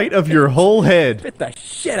took a bite of your whole head. Bit the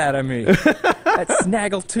shit out of me. That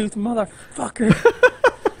snaggletooth motherfucker.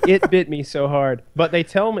 It bit me so hard. But they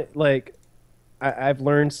tell me, like, I've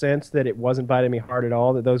learned since that it wasn't biting me hard at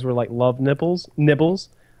all, that those were like love nibbles.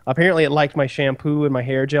 Apparently it liked my shampoo and my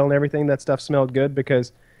hair gel and everything. That stuff smelled good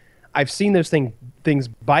because I've seen those things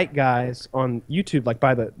bite guys on YouTube, like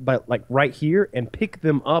by like right here, and pick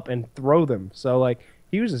them up and throw them. So like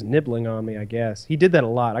he was just nibbling on me, I guess. He did that a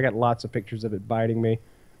lot. I got lots of pictures of it biting me.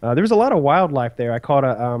 There was a lot of wildlife there. I caught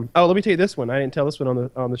a oh, let me tell you this one. I didn't tell this one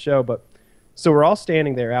on the show, but so we're all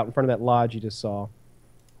standing there out in front of that lodge you just saw,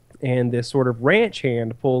 and this sort of ranch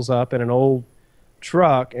hand pulls up in an old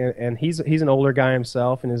truck, and he's an older guy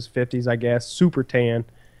himself, in his 50s, I guess, super tan.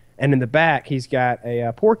 And in the back, he's got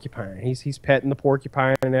a porcupine. He's petting the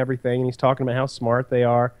porcupine and everything, and he's talking about how smart they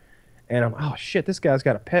are. And I'm, oh shit, this guy's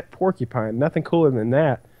got a pet porcupine. Nothing cooler than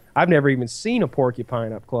that. I've never even seen a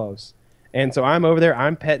porcupine up close. And so I'm over there,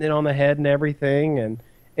 I'm petting it on the head and everything, and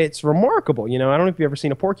it's remarkable. You know, I don't know if you've ever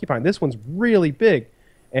seen a porcupine. This one's really big.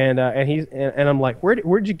 And I'm like,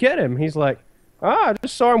 where'd you get him? He's like, I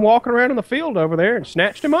just saw him walking around in the field over there and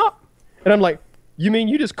snatched him up. And I'm like, you mean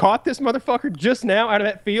you just caught this motherfucker just now out of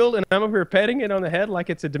that field, and I'm over here petting it on the head like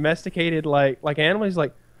it's a domesticated like animal? He's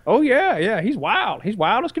like, oh yeah, he's wild. He's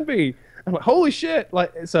wild as can be. I'm like, holy shit!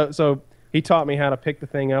 Like so he taught me how to pick the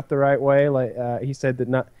thing up the right way. Like he said that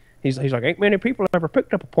not. He's like, ain't many people ever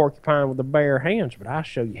picked up a porcupine with their bare hands, but I'll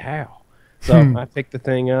show you how. So I picked the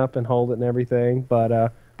thing up and hold it and everything.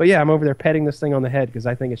 But yeah, I'm over there petting this thing on the head because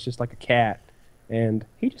I think it's just like a cat. And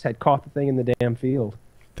he just had caught the thing in the damn field.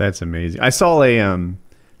 That's amazing. I saw a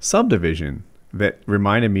subdivision that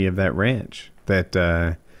reminded me of that ranch. That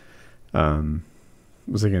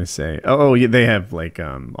what was I going to say? Oh, yeah, they have like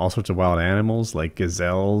all sorts of wild animals, like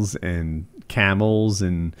gazelles and camels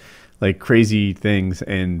and like crazy things.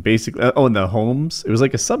 And basically, and the homes. It was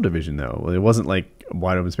like a subdivision though. It wasn't like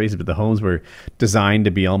wide open spaces, but the homes were designed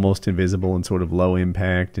to be almost invisible and sort of low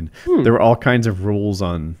impact. And there were all kinds of rules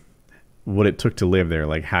on what it took to live there,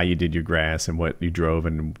 like how you did your grass and what you drove,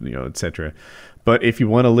 and etc. But if you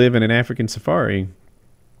want to live in an African safari,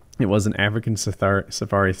 it was an African safari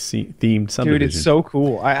themed subdivision. Dude, it's so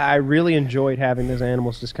cool. I really enjoyed having those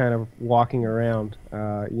animals just kind of walking around,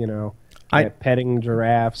 petting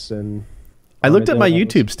giraffes. And I looked at my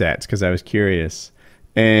YouTube stats because I was curious,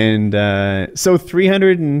 and so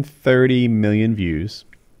 330 million views.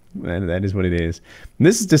 That is what it is. And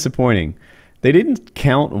this is disappointing. They didn't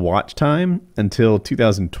count watch time until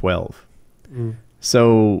 2012.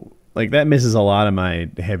 So, like, that misses a lot of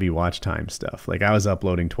my heavy watch time stuff. Like, I was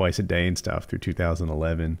uploading twice a day and stuff through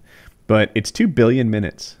 2011. But it's 2 billion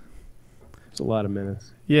minutes. It's a lot of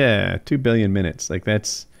minutes. Yeah, 2 billion minutes. Like,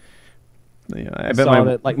 that's... I saw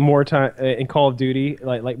that, like, more time in Call of Duty,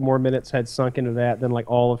 like more minutes had sunk into that than,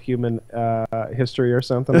 like, all of human history or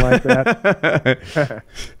something like that.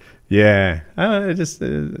 Yeah. It just...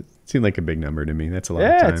 seemed like a big number to me. That's a lot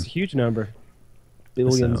of time. Yeah, it's a huge number.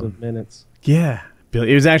 Billions of minutes. Yeah.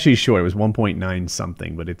 It was actually short. It was 1.9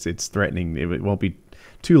 something, but it's threatening. It won't be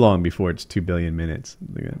too long before it's 2 billion minutes.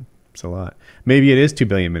 It's a lot. Maybe it is 2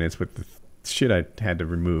 billion minutes with the shit I had to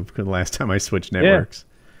remove because the last time I switched networks. Yeah.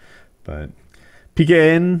 But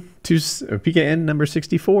PKN number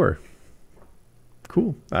 64.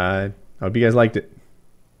 Cool. I hope you guys liked it.